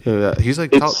 Yeah, he's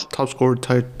like top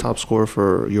scorer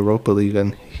for Europa League,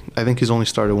 and I think he's only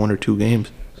started 1 or 2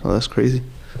 games, so that's crazy.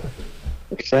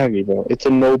 Exactly, bro. It's a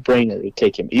no-brainer to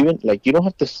take him. Even you don't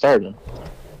have to start him,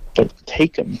 but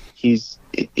take him. He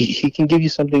can give you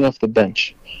something off the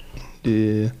bench.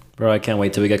 Yeah, bro, I can't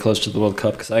wait till we get close to the World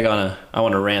Cup because I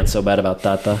want to rant so bad about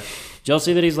Tata. y'all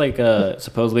see that he's like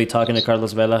supposedly talking to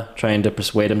Carlos Vela, trying to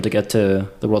persuade him to get to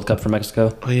the World Cup for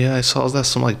Mexico? Oh yeah, I saw that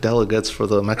some like delegates for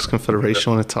the Mexican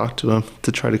Federation want to talk to him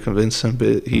to try to convince him,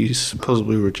 but he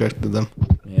supposedly rejected them.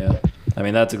 Yeah. I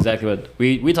mean, that's exactly what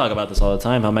we talk about this all the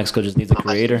time, how Mexico just needs a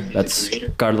creator. That's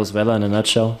Carlos Vela in a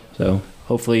nutshell. So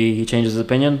hopefully he changes his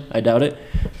opinion. I doubt it.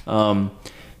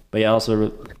 But yeah,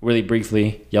 also really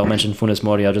briefly, y'all mentioned Funes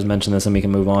Mori. I'll just mention this and we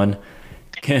can move on.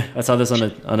 I saw this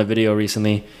on a video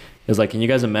recently. It was like, can you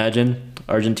guys imagine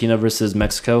Argentina versus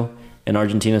Mexico, and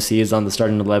Argentina sees on the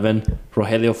starting 11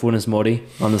 Rogelio Funes Mori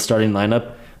on the starting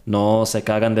lineup? No, se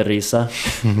cagan de risa.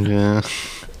 Yeah,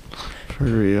 for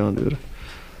real, dude.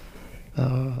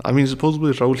 I mean,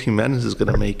 supposedly Raul Jimenez is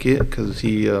gonna make it because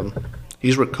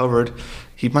he's recovered.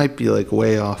 He might be like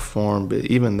way off form, but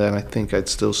even then, I think I'd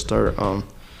still start.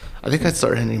 I think I'd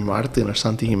start Henry Martin or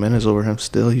Santi Jimenez over him.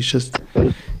 Still, he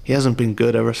hasn't been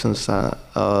good ever since,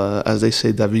 as they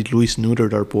say, David Luiz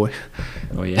neutered our boy.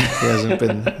 Oh yeah, he hasn't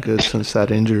been good since that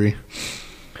injury.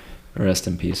 Rest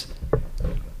in peace.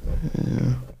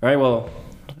 Yeah. All right, well,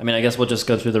 I mean, I guess we'll just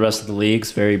go through the rest of the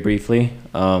leagues very briefly.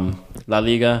 La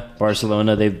Liga,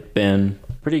 Barcelona, they've been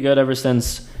pretty good ever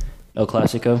since El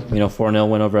Clasico. 4-0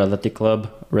 win over Athletic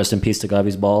Club. Rest in peace to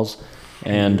Gavi's balls.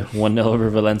 And 1-0 over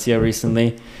Valencia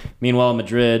recently. Meanwhile,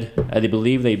 Madrid, I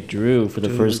believe they drew for the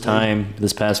first time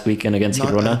this past weekend against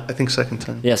Girona. I think second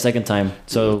time. Yeah, second time.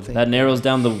 So that narrows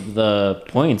down the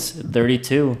points.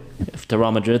 32 to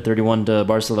Real Madrid, 31 to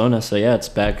Barcelona. So yeah, it's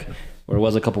back where it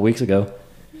was a couple weeks ago.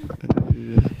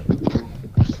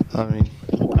 I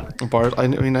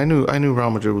mean, I knew Real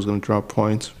Madrid was going to drop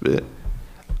points, but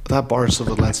that Barca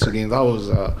Valencia game, that was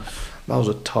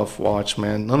a tough watch,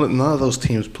 man. None of those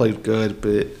teams played good,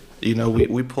 but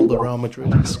we pulled a Real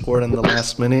Madrid and scored in the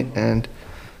last minute, and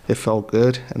it felt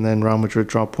good. And then Real Madrid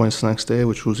dropped points the next day,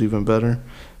 which was even better.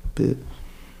 But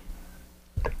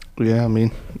yeah, I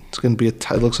mean, it's going to be it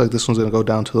looks like this one's going to go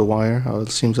down to the wire. It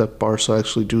seems that Barca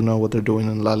actually do know what they're doing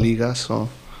in La Liga, so.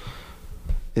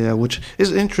 Yeah, which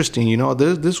is interesting.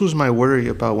 This was my worry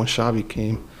about when Xavi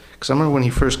came. Because I remember when he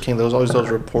first came, there was always those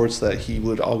reports that he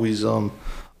would always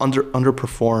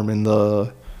underperform in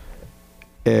the...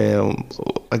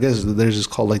 I guess there's just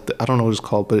called I don't know what it's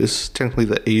called, but it's technically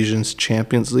the Asians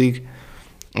Champions League.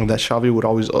 And that Xavi would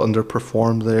always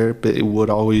underperform there, but it would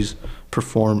always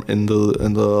perform in the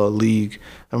league.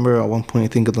 I remember at one point, I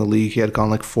think in the league, he had gone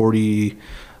like 40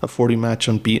 match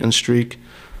unbeaten streak.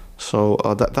 So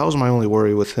that was my only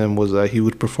worry with him, was that he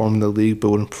would perform in the league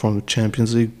but wouldn't perform in the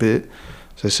Champions League bit.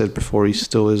 As I said before, he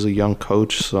still is a young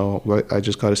coach, so I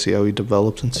just got to see how he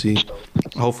develops and see.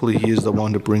 Hopefully he is the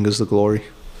one to bring us the glory.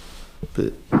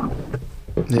 But,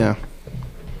 yeah.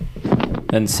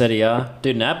 And Serie A,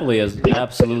 dude, Napoli is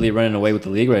absolutely running away with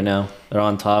the league right now. They're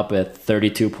on top at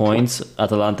 32 points.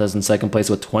 Atalanta's in second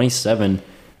place with 27.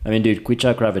 I mean, dude,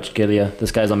 Kvicha Kvaratskhelia,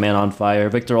 this guy's a man on fire.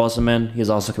 Victor Osimhen, he's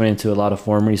also coming into a lot of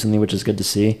form recently, which is good to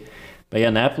see. But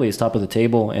yeah, Napoli is top of the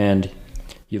table, and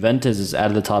Juventus is out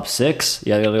of the top 6.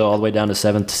 Yeah, they gotta go all the way down to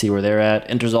 7th to see where they're at.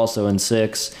 Inter's also in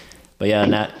 6. But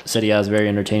yeah, Serie A is a very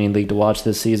entertaining league to watch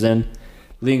this season.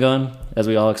 Ligue 1, as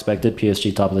we all expected,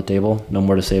 PSG top of the table. No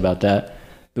more to say about that.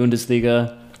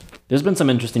 Bundesliga, there's been some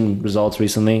interesting results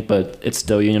recently, but it's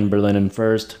still Union Berlin in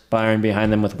first. Bayern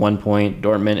behind them with 1 point.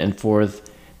 Dortmund in 4th.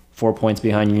 4 points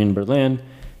behind Union Berlin,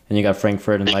 and you got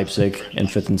Frankfurt and Leipzig in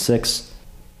 5th and 6th.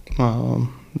 No,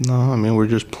 I mean we're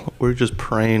just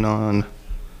praying on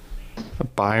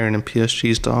Bayern and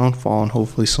PSG's downfall, and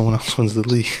hopefully someone else wins the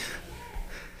league.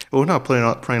 We're not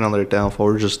praying on their downfall.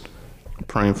 We're just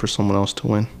praying for someone else to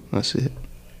win. That's it.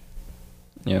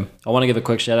 Yeah, I want to give a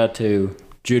quick shout out to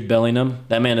Jude Bellingham.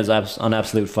 That man is on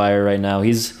absolute fire right now.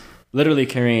 He's literally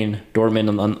carrying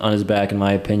Dortmund on his back, in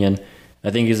my opinion. I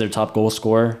think he's their top goal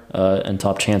scorer and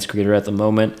top chance creator at the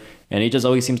moment. And he just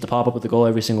always seems to pop up with a goal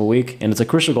every single week. And it's a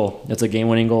crucial goal. It's a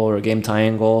game-winning goal or a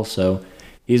game-tying goal. So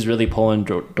he's really pulling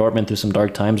Dortmund through some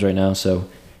dark times right now. So,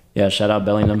 yeah, shout out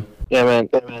Bellingham. Yeah, man.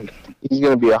 He's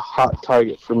going to be a hot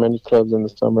target for many clubs in the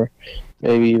summer.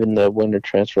 Maybe even the winter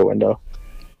transfer window.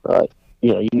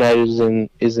 United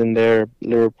is in there,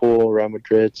 Liverpool, Real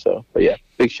Madrid. So, but yeah,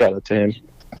 big shout out to him.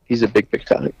 He's a big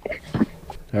talent.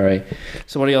 All right.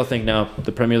 So what do y'all think now?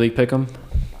 The Premier League pick'em?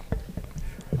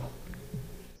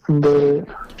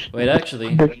 Wait,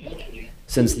 actually,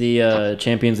 since the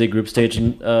Champions League group stage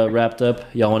wrapped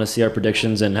up, y'all want to see our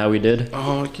predictions and how we did?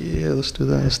 Oh, yeah, let's do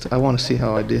that. I want to see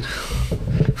how I did.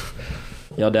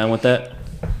 Y'all down with that?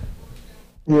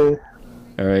 Yeah.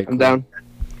 All right. I'm down.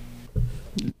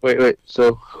 Wait.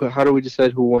 So how do we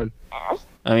decide who won?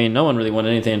 I mean, no one really won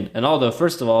anything. And although,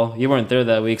 first of all, you weren't there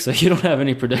that week, so you don't have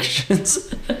any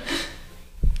predictions.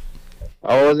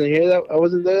 I wasn't here that I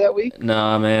wasn't there that week.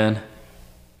 Nah, man.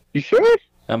 You sure?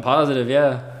 I'm positive,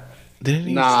 yeah. Didn't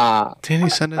he? Nah. Didn't he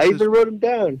send us? I his- even wrote him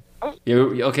down.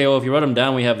 Okay, well, if you wrote them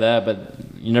down, we have that, but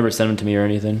you never sent them to me or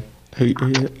anything. Hey,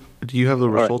 do you have the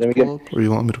right, results let me pulled up, or you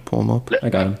want me to pull them up? I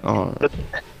got them. Oh,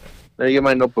 Let me get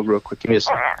my notebook real quick. Give me a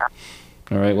second.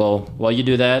 All right, well, while you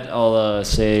do that, I'll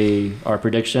say our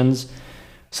predictions.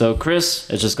 So, Chris,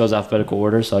 it just goes alphabetical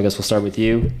order, so I guess we'll start with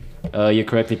you. You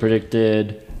correctly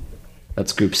predicted,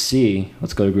 that's Group C.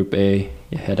 Let's go to Group A,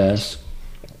 you head ass.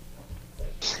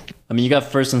 I mean, you got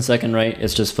first and second right.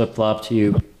 It's just flip-flopped.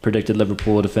 You predicted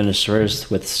Liverpool to finish first,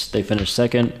 they finished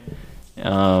second.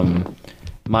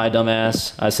 My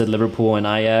dumbass, I said Liverpool and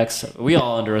Ajax. We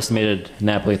all underestimated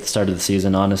Napoli at the start of the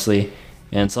season, honestly.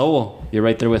 And so, you're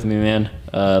right there with me, man.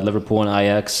 Liverpool and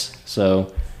Ajax.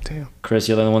 So, damn. Chris,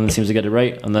 you're the only one that seems to get it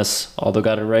right, unless Aldo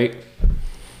got it right.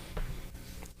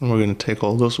 And we're gonna take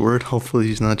all those words. Hopefully,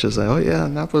 he's not just like, oh yeah,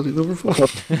 Napoli, Liverpool.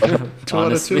 2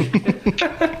 out of 2.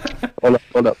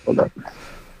 Hold up.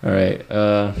 All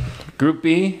right. Group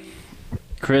B,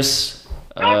 Chris,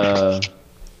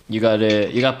 you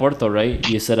got Porto, right?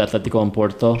 You said Atletico and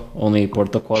Porto. Only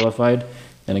Porto qualified.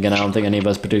 And again, I don't think any of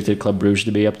us predicted Club Brugge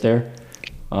to be up there.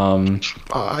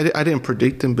 I didn't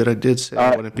predict him, but I did say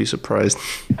I wouldn't be surprised.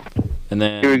 And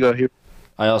then Here we go.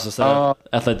 I also said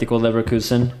Atletico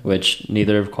Leverkusen, which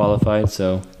neither have qualified.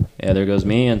 So yeah, there goes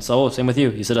me. And so same with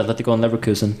you. You said Atletico and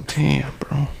Leverkusen. Damn,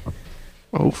 bro.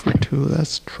 0 for 2.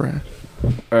 That's trash.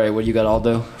 All right, what do you got,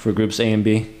 Aldo, for groups A and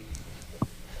B?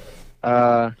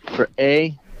 For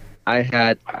A, I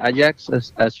had Ajax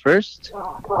as first,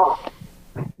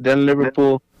 then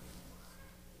Liverpool,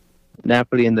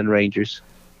 Napoli, and then Rangers.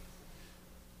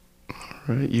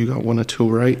 Right, you got 1 or 2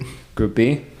 right. Group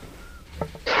B?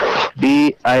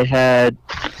 B, I had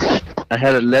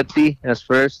Atleti as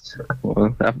first.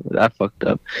 Well, that fucked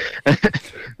up.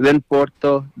 Then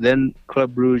Porto, then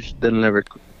Club Brugge, then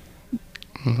Leverkusen.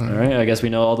 All right, I guess we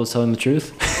know Aldo's telling the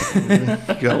truth.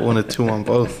 You got 1 or 2 on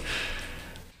both.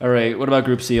 All right, what about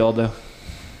Group C, Aldo?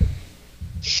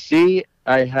 C,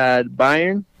 I had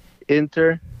Bayern,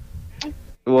 Inter.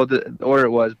 Well, the order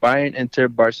was Bayern, Inter,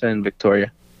 Barca, and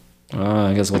Victoria.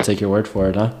 I guess we'll take your word for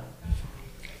it, huh?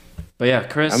 But yeah,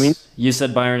 Chris, I mean- you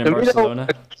said Bayern and Barcelona.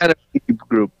 Kind of a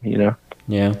group, you know.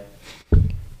 Yeah.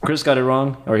 Chris got it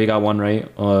wrong, or he got one right.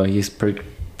 He's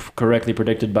correctly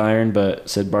predicted Bayern, but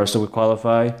said Barca would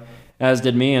qualify, as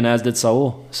did me and as did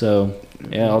Saul. So,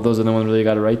 yeah, all those are the ones really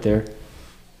got it right there.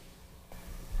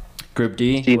 Group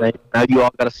D, See, now you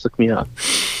all gotta suck me up.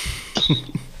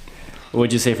 what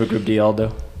would you say for Group D,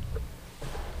 Aldo?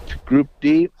 Group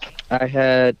D, I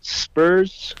had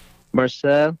Spurs,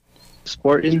 Marseille,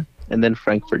 Sporting, and then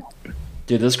Frankfurt.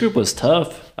 Dude, this group was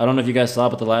tough. I don't know if you guys saw,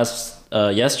 but the last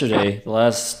yesterday, the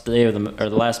last day of the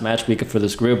last match week for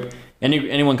this group,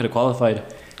 anyone could have qualified.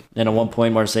 And at one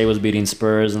point, Marseille was beating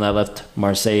Spurs, and that left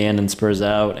Marseille in and Spurs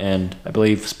out. And I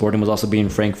believe Sporting was also beating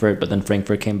Frankfurt, but then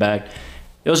Frankfurt came back.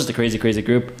 It was just a crazy, crazy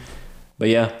group. But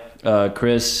yeah,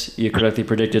 Chris, you correctly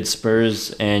predicted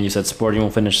Spurs, and you said Sporting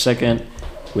will finish second,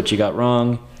 which you got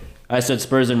wrong. I said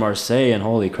Spurs and Marseille, and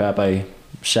holy crap, I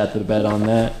shat the bed on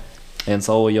that. And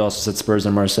Saul, you also said Spurs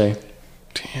and Marseille.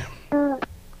 Damn. All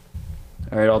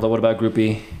right, Aldo, what about Group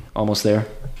E? Almost there.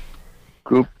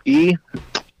 Group E,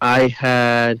 I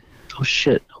had. Oh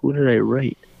shit, who did I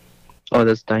write? Oh,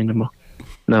 that's Dynamo.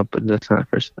 No, but that's not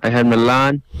first. I had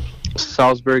Milan,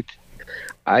 Salzburg.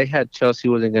 I had Chelsea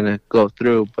wasn't gonna go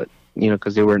through, but you know,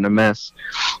 because they were in a mess.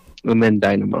 And then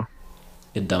Dynamo.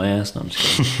 You dumbass. No, I'm just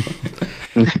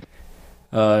kidding.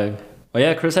 Well,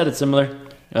 yeah, Chris had it similar.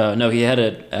 No, he had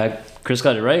it. Chris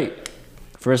got it right.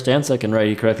 First and second right.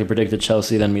 He correctly predicted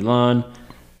Chelsea, then Milan.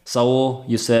 Saul,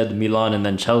 you said Milan and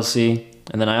then Chelsea.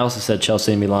 And then I also said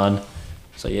Chelsea and Milan.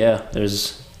 So yeah,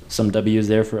 there's some W's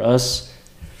there for us.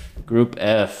 Group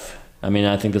F. I mean,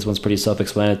 I think this one's pretty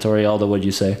self-explanatory. Aldo, what did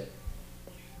you say?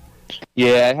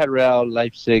 Yeah, I had Real,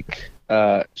 Leipzig,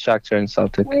 Shakhtar, and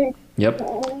Celtic.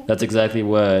 Yep. That's exactly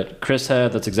what Chris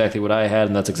had. That's exactly what I had.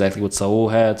 And that's exactly what Saul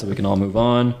had. So we can all move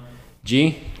on.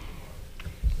 G?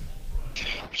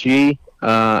 G,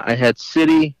 I had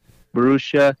City,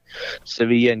 Borussia,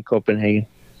 Sevilla, and Copenhagen.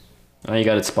 Oh, you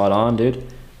got it spot on, dude.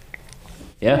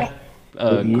 Yeah.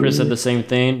 Chris said the same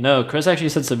thing. No, Chris actually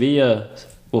said Sevilla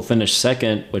will finish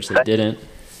second, which they didn't.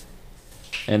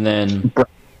 And then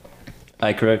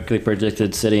I correctly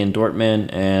predicted City and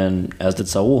Dortmund, and as did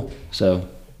Saul. So,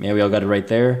 yeah, we all got it right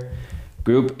there.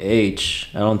 Group H.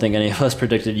 I don't think any of us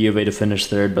predicted Juve to finish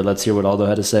third, but let's hear what Aldo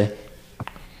had to say.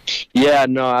 Yeah,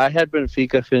 no, I had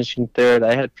Benfica finishing third.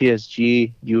 I had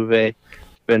PSG, Juve,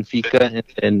 Benfica,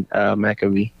 and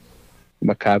Maccabi.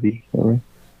 Maccabi.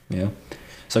 Yeah.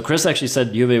 So Chris actually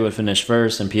said Juve would finish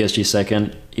first and PSG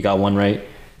second. He got one right.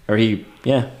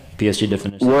 PSG did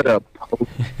finish What second.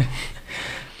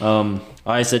 up?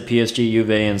 I said PSG,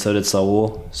 Juve, and so did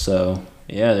Saul. So,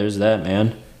 yeah, there's that,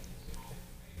 man.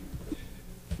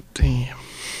 Damn.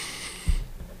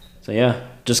 So, yeah,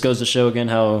 just goes to show again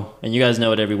how, and you guys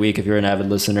know it every week if you're an avid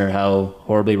listener, how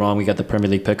horribly wrong we got the Premier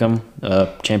League pick'em.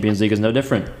 Champions League is no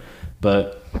different.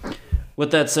 But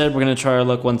with that said, we're going to try our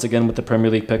luck once again with the Premier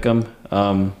League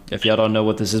pick'em. If y'all don't know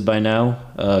what this is by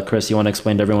now, Chris, you want to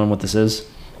explain to everyone what this is?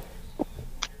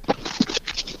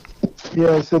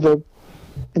 Yeah, so the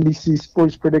NBC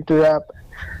Sports Predictor app,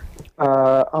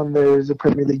 on there is a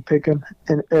Premier League pick'em,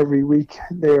 and every week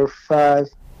there are 5.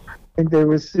 I think there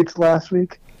was 6 last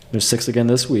week. There's 6 again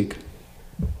this week.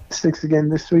 6 again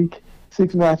this week.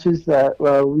 6 matches that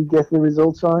we get the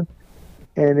results on,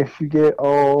 and if you get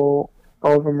all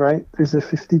of them right, there's a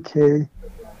 $50K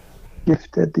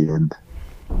gift at the end.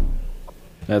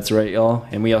 That's right, y'all.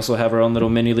 And we also have our own little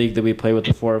mini league that we play with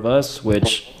the 4 of us,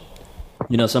 which,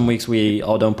 you know, some weeks we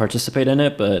all don't participate in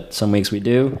it, but some weeks we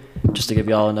do. Just to give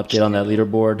y'all an update on that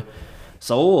leaderboard.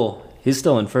 Saul, he's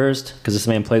still in first because this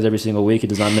man plays every single week. He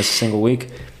does not miss a single week.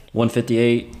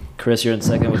 158. Chris, you're in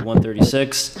second with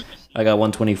 136. I got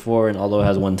 124, and Aldo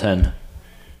has 110.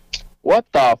 What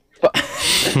the fuck?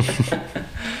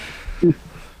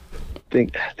 I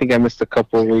think I missed a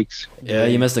couple of weeks. Yeah,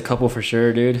 you missed a couple for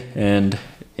sure, dude. And,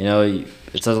 you know,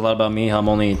 it says a lot about me how I'm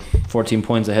only 14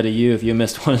 points ahead of you if you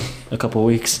missed one a couple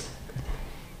weeks.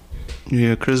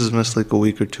 Yeah, Chris has missed like a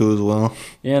week or 2 as well.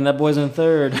 Yeah, and that boy's in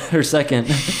third or second.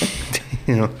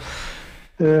 You know.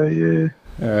 Yeah.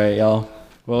 All right, y'all.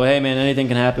 Well, hey, man, anything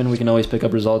can happen. We can always pick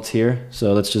up results here.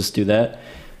 So let's just do that.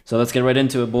 So let's get right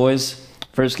into it, boys.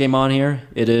 First game on here,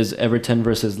 it is Everton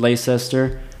versus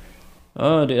Leicester.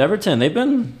 Oh, dude, Everton, they've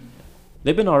been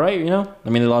all right, you know? I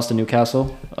mean, they lost to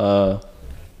Newcastle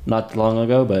not long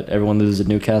ago, but everyone loses at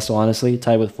Newcastle, honestly.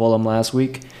 Tied with Fulham last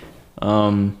week.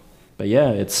 But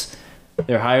yeah,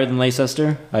 they're higher than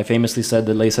Leicester. I famously said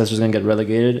that Leicester's going to get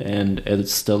relegated, and it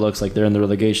still looks like they're in the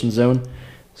relegation zone.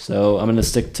 So I'm going to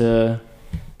stick to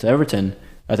Everton.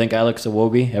 I think Alex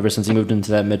Iwobi, ever since he moved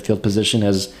into that midfield position,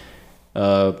 has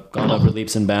gone over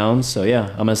leaps and bounds. So yeah,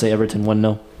 I'm going to say Everton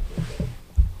 1-0.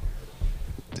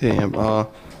 Damn. I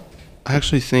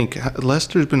actually think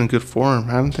Leicester's been in good form,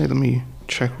 haven't they? Let me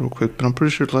check real quick. But I'm pretty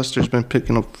sure Leicester's been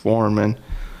picking up form, and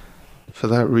for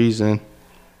that reason,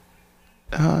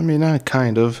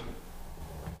 kind of.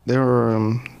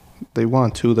 They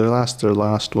won too. Their last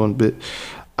one, but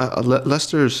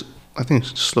Leicester's, I think,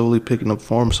 slowly picking up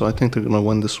form. So I think they're gonna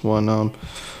win this one. I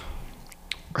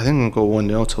think I'm gonna go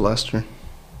 1-0 to Leicester.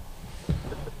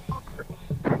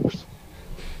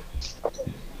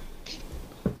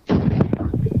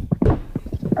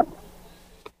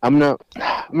 I'm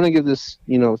gonna give this,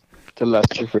 to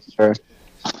Leicester for sure.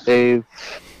 They've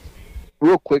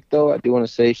real quick though, I do want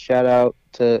to say shout out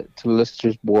to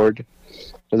Leicester's board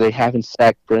for they haven't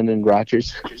sacked Brendan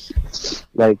Rodgers.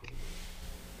 Like,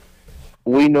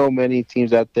 we know many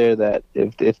teams out there that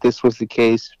if this was the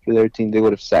case for their team, they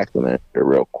would have sacked them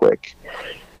real quick.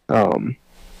 But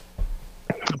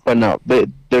no,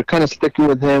 they're kind of sticking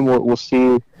with him. We'll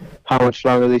see how much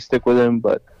longer they stick with him.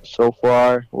 But so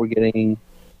far, we're getting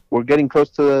close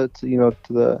to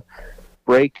the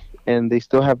break, and they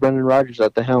still have Brendan Rodgers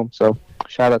at the helm. So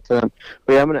shout out to them.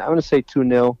 But yeah, I'm gonna say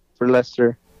 2-0 for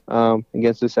Leicester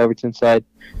against this Everton side.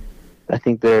 I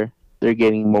think they're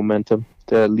gaining momentum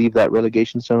to leave that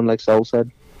relegation zone, like Saul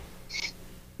said.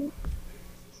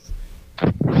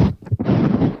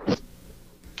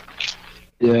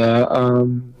 Yeah,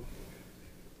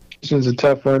 this one's a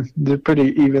tough one. They're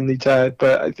pretty evenly tied,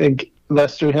 but I think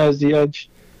Leicester has the edge.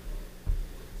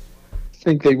 I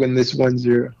think they win this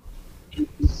 1-0.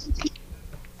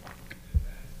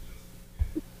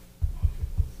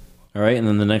 All right, and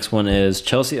then the next one is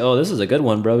Chelsea. Oh, this is a good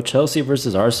one, bro. Chelsea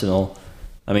versus Arsenal.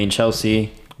 I mean,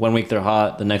 Chelsea, one week they're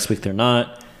hot, the next week they're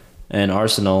not. And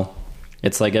Arsenal,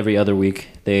 it's like every other week.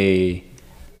 They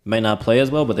might not play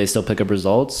as well, but they still pick up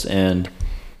results. And,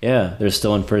 yeah, they're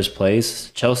still in first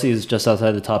place. Chelsea is just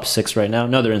outside the top 6 right now.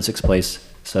 No, they're in 6th place.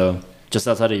 So, just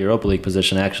outside of Europa League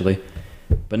position, actually.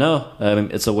 But no,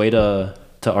 it's a way to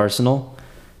Arsenal.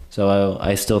 So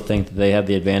I still think that they have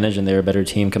the advantage and they're a better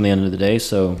team come the end of the day.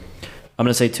 So I'm going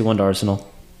to say 2-1 to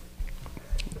Arsenal.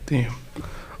 Damn.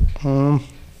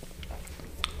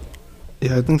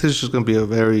 Yeah, I think this is just going to be a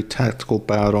very tactical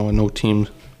battle, and no team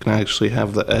can actually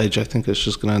have the edge. I think it's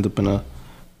just going to end up in a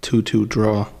 2-2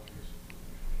 draw.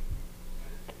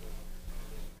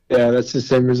 Yeah, that's the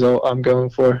same result I'm going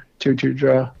for. 2-2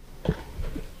 draw.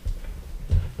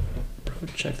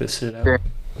 check this shit out. Okay.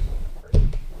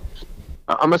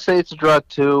 I'm gonna say it's a draw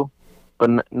 2, but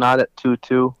not at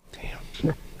 2-2.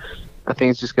 Damn. I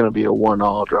think it's just gonna be a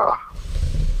 1-1 draw.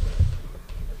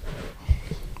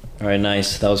 All right,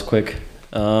 nice. That was quick.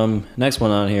 Next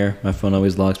one on here. My phone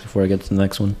always locks before I get to the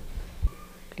next one.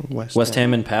 West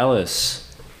Ham and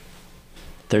Palace.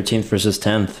 13th versus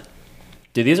 10th.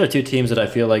 Dude, these are two teams that I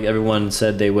feel like everyone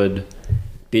said they would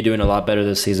be doing a lot better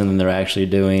this season than they're actually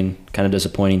doing. Kind of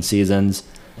disappointing seasons.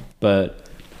 But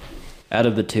out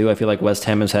of the two, I feel like West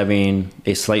Ham is having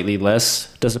a slightly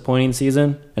less disappointing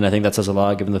season. And I think that says a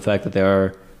lot given the fact that they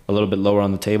are a little bit lower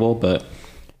on the table. But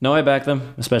no, I back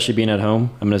them, especially being at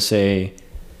home. I'm going to say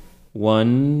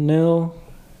 1-0.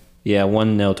 Yeah,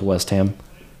 1-0 to West Ham.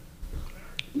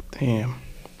 Damn.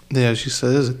 Yeah, as you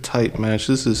said, it's a tight match.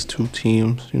 This is two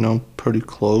teams, pretty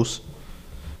close.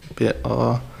 But,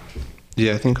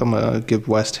 yeah, I think I'm gonna give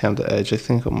West Ham the edge. I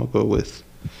think I'm gonna go with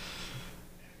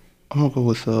a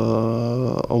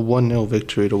 1-0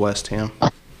 victory to West Ham.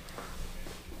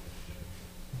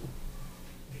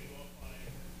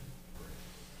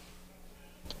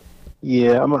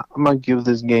 Yeah, I'm gonna give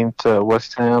this game to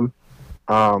West Ham.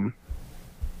 You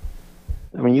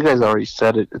guys already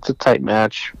said it. It's a tight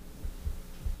match,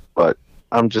 but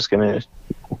I'm just gonna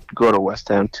go to West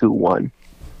Ham 2-1.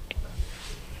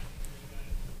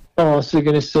 I'm also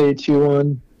going to say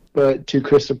 2-1, but to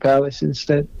Crystal Palace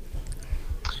instead.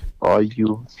 Oh,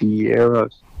 you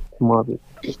Vieira, mother.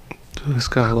 Dude, this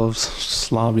guy loves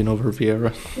slobbing over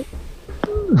Vieira.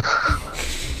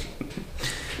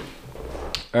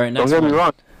 All right, next Don't get one. me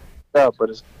wrong. Yeah, but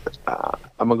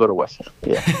I'm gonna go to West Ham.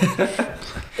 Yeah.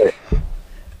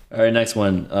 All right, next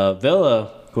one. Villa,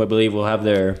 who I believe will have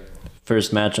their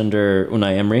first match under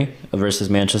Unai Emery versus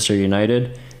Manchester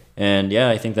United. And yeah,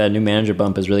 I think that new manager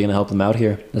bump is really going to help them out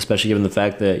here, especially given the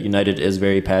fact that United is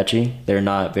very patchy. They're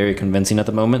not very convincing at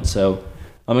the moment. So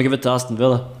I'm going to give it to Aston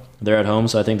Villa. They're at home,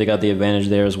 so I think they got the advantage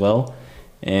there as well.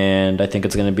 And I think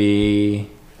it's going to be,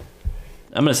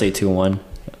 I'm going to say 2-1.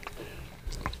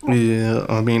 Yeah,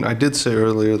 I did say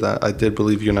earlier that I did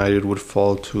believe United would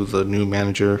fall to the new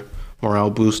manager morale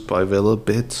boost by Villa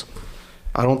bits.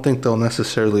 I don't think they'll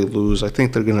necessarily lose. I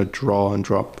think they're going to draw and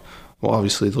drop. Well,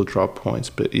 obviously they'll drop points,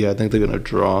 but yeah, I think they're going to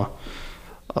draw.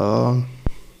 I'm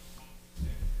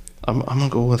going to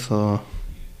go with,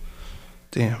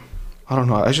 damn. I don't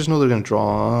know. I just know they're going to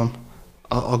draw.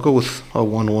 I'll go with a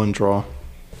 1-1 draw.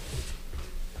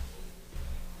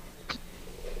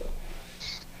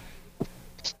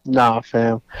 Nah,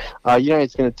 fam.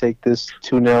 United's going to take this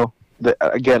 2-0.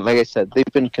 Again, like I said, they've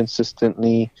been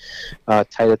consistently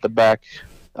tight at the back.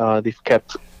 They've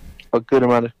kept a good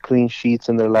amount of clean sheets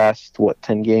in their last,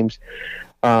 10 games.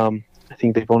 I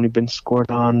think they've only been scored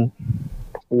on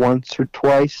once or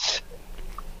twice.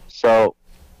 So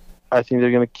I think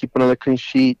they're going to keep another clean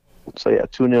sheet. So, yeah,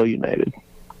 2-0 United.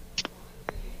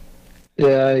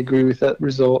 Yeah, I agree with that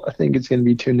result. I think it's going to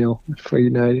be 2-0 for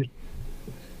United.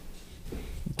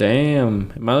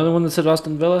 Damn. Am I the one that said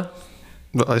Aston Villa?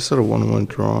 But I said a 1-1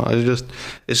 draw. It's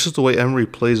just the way Emery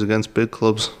plays against big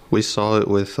clubs. We saw it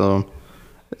with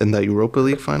in that Europa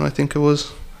League final, I think it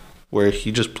was, where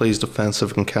he just plays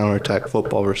defensive and counterattack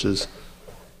football versus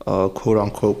quote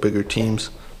unquote bigger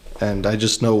teams. And I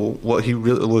just know what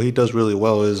he does really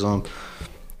well is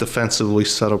defensively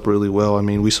set up really well.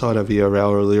 We saw it at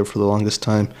Villarreal earlier for the longest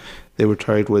time. They were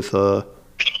tied with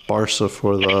Barca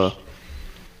for the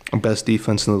best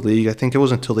defense in the league. I think it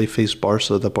wasn't until they faced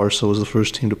Barca that Barca was the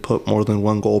first team to put more than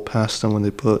one goal past them when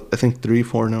they put, I think,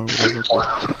 3-4 now.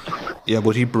 Yeah,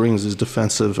 what he brings is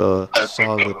defensive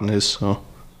solidness, so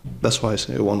that's why I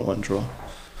say a 1-1 draw.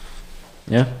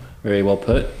 Yeah, very well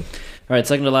put. All right,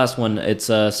 second to last one. It's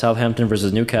Southampton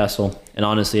versus Newcastle. And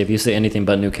honestly, if you say anything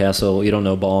but Newcastle, you don't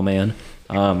know ball, man.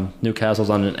 Newcastle's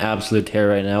on an absolute tear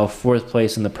right now. 4th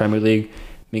place in the Premier League.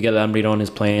 Miguel Almiron is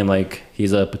playing like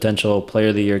he's a potential Player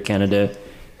of the Year candidate.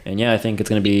 And yeah, I think it's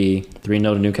going to be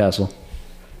 3-0 to Newcastle.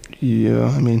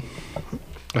 Yeah,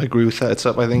 I agree with that.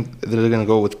 Except I think they're going to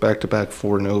go with back-to-back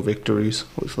 4-0 victories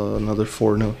with another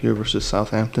 4-0 here versus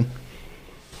Southampton.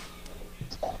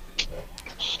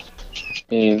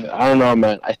 I don't know,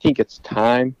 man. I think it's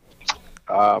time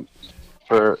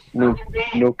for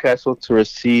Newcastle to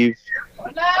receive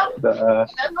the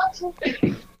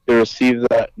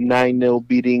 9-0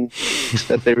 beating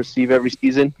that they receive every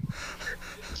season.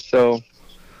 So I'm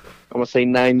gonna say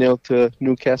 9-0 to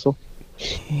Newcastle.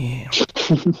 Yeah,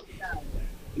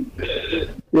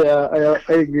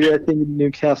 I agree. I think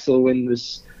Newcastle win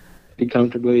this pretty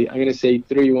comfortably. I'm gonna say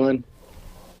 3-1,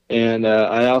 And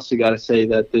I also got to say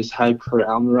that this hype for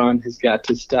Almiron has got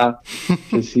to stop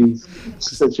because he's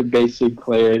such a basic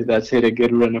player that's hit a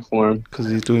good run of form. Because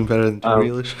he's doing better than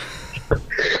Grealish.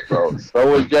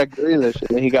 So was Jack Grealish,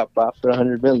 and then he got bought for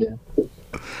 $100 million.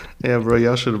 Yeah, bro,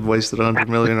 y'all should have wasted $100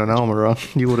 million on Almiron.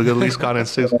 You would have at least gotten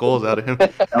 6 goals out of him.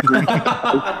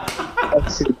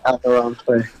 I've seen Almiron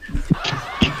play.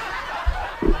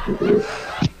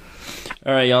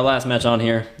 All right, y'all. Last match on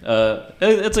here.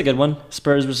 It's a good one.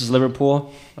 Spurs versus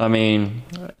Liverpool. I mean,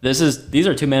 these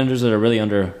are two managers that are really in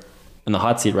the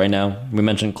hot seat right now. We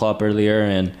mentioned Klopp earlier,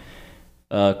 and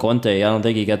Conte. I don't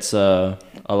think he gets a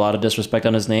lot of disrespect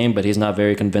on his name, but he's not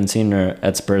very convincing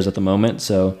at Spurs at the moment.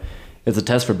 So it's a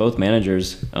test for both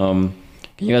managers. Can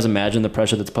you guys imagine the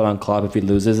pressure that's put on Klopp if he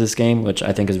loses this game, which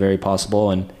I think is very possible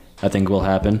and I think will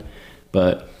happen.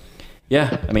 But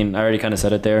yeah, I mean, I already kind of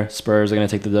said it there. Spurs are going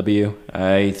to take the W.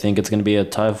 I think it's going to be a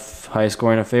tough,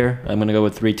 high-scoring affair. I'm going to go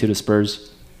with 3-2 to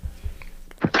Spurs.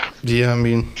 Yeah, I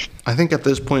mean, I think at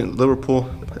this point,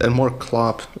 Liverpool and more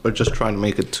Klopp are just trying to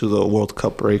make it to the World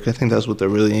Cup break. I think that's what they're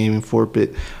really aiming for. But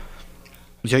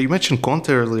yeah, you mentioned Conte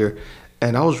earlier,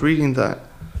 and I was reading that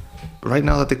right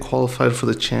now that they qualified for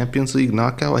the Champions League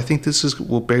knockout, I think this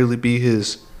will barely be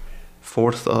his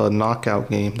 4th knockout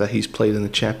game that he's played in the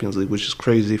Champions League, which is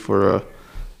crazy for a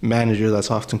manager that's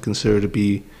often considered to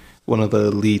be one of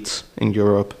the elites in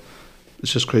Europe.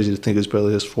 It's just crazy to think it's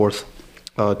barely his 4th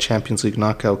Champions League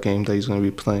knockout game that he's going to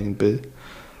be playing.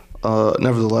 But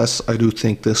nevertheless, I do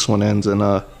think this one ends in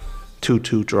a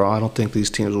 2-2 draw. I don't think these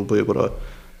teams will be able to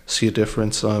see a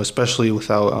difference, especially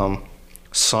without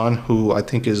Son, who I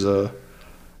think is a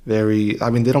very...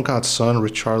 I mean, they don't got Son,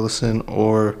 Richarlison,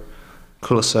 or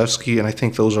Kulusevski, and I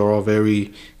think those are all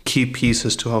very key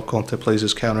pieces to how Conte plays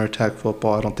his counterattack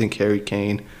football. I don't think Harry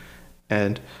Kane,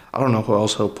 and I don't know who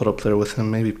else he'll put up there with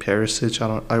him. Maybe Perisic.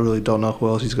 I really don't know who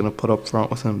else he's going to put up front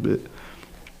with him, but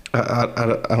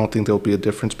I don't think there'll be a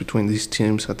difference between these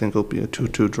teams. I think it'll be a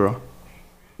 2-2 draw.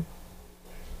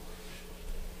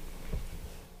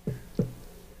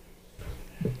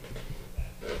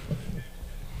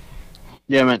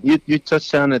 Yeah, man, you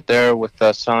touched on it there with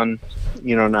Son,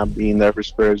 not being there for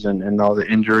Spurs and all the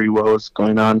injury woes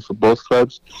going on for both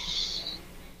clubs.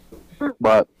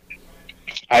 But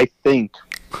I think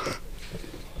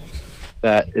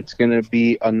that it's going to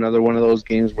be another one of those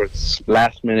games where it's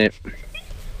last minute,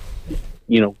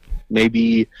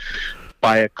 maybe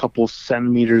by a couple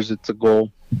centimeters it's a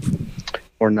goal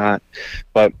or not.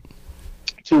 But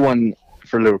 2-1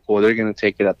 for Liverpool. They're going to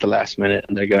take it at the last minute,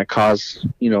 and they're going to cause,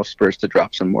 Spurs to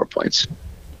drop some more points.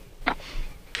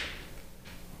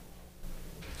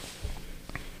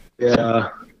 Yeah,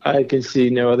 I can see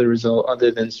no other result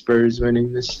other than Spurs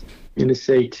winning this. I'm going to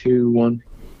say 2-1.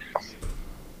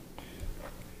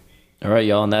 All right,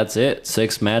 y'all, and that's it.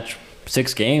 6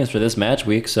 games for this match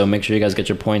week, so make sure you guys get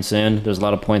your points in. There's a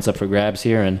lot of points up for grabs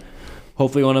here, and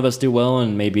hopefully one of us do well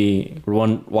and maybe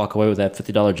one walk away with that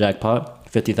 $50 jackpot.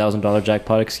 $50,000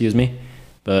 jackpot, excuse me.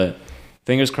 But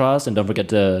fingers crossed, and don't forget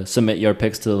to submit your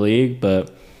picks to the league.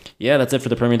 But yeah, that's it for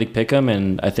the Premier League Pick'em,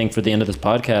 and I think for the end of this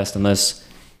podcast, unless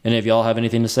any of y'all have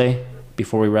anything to say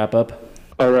before we wrap up.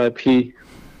 R.I.P.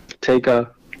 Take a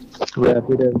wrap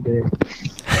it up there.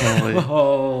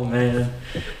 Oh man,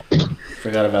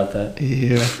 forgot about that.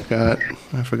 Yeah,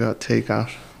 I forgot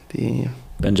Takeout.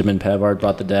 Benjamin Pavard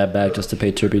brought the dad back just to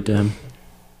pay tribute to him.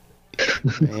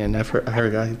 Man, I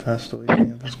forgot he passed away.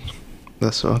 Yeah,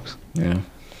 that sucks. Yeah.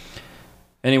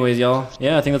 Anyways, y'all.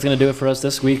 Yeah, I think that's going to do it for us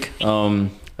this week.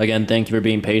 Again, thank you for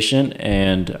being patient.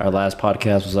 And our last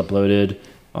podcast was uploaded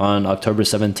on October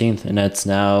 17th, and that's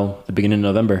now the beginning of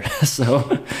November. So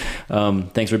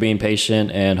thanks for being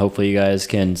patient, and hopefully you guys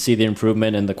can see the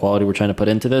improvement and the quality we're trying to put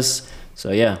into this.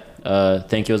 So yeah,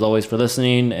 thank you as always for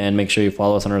listening, and make sure you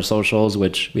follow us on our socials,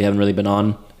 which we haven't really been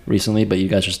on recently, but you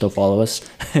guys should still follow us.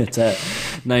 It's at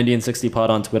 90 and 60 pod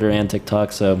on Twitter and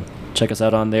TikTok, so check us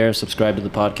out on there. Subscribe to the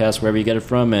podcast wherever you get it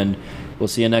from, and we'll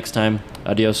see you next time.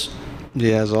 Adios.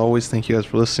 Yeah, as always, thank you guys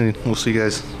for listening. We'll see you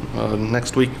guys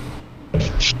next week.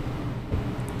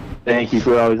 Thank you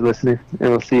for always listening, and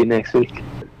we'll see you next week.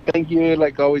 Thank you,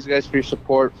 like always, guys, for your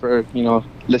support, for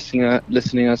listening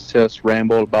us to us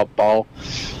ramble about ball.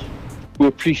 We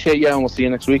appreciate you, and we'll see you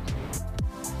next week.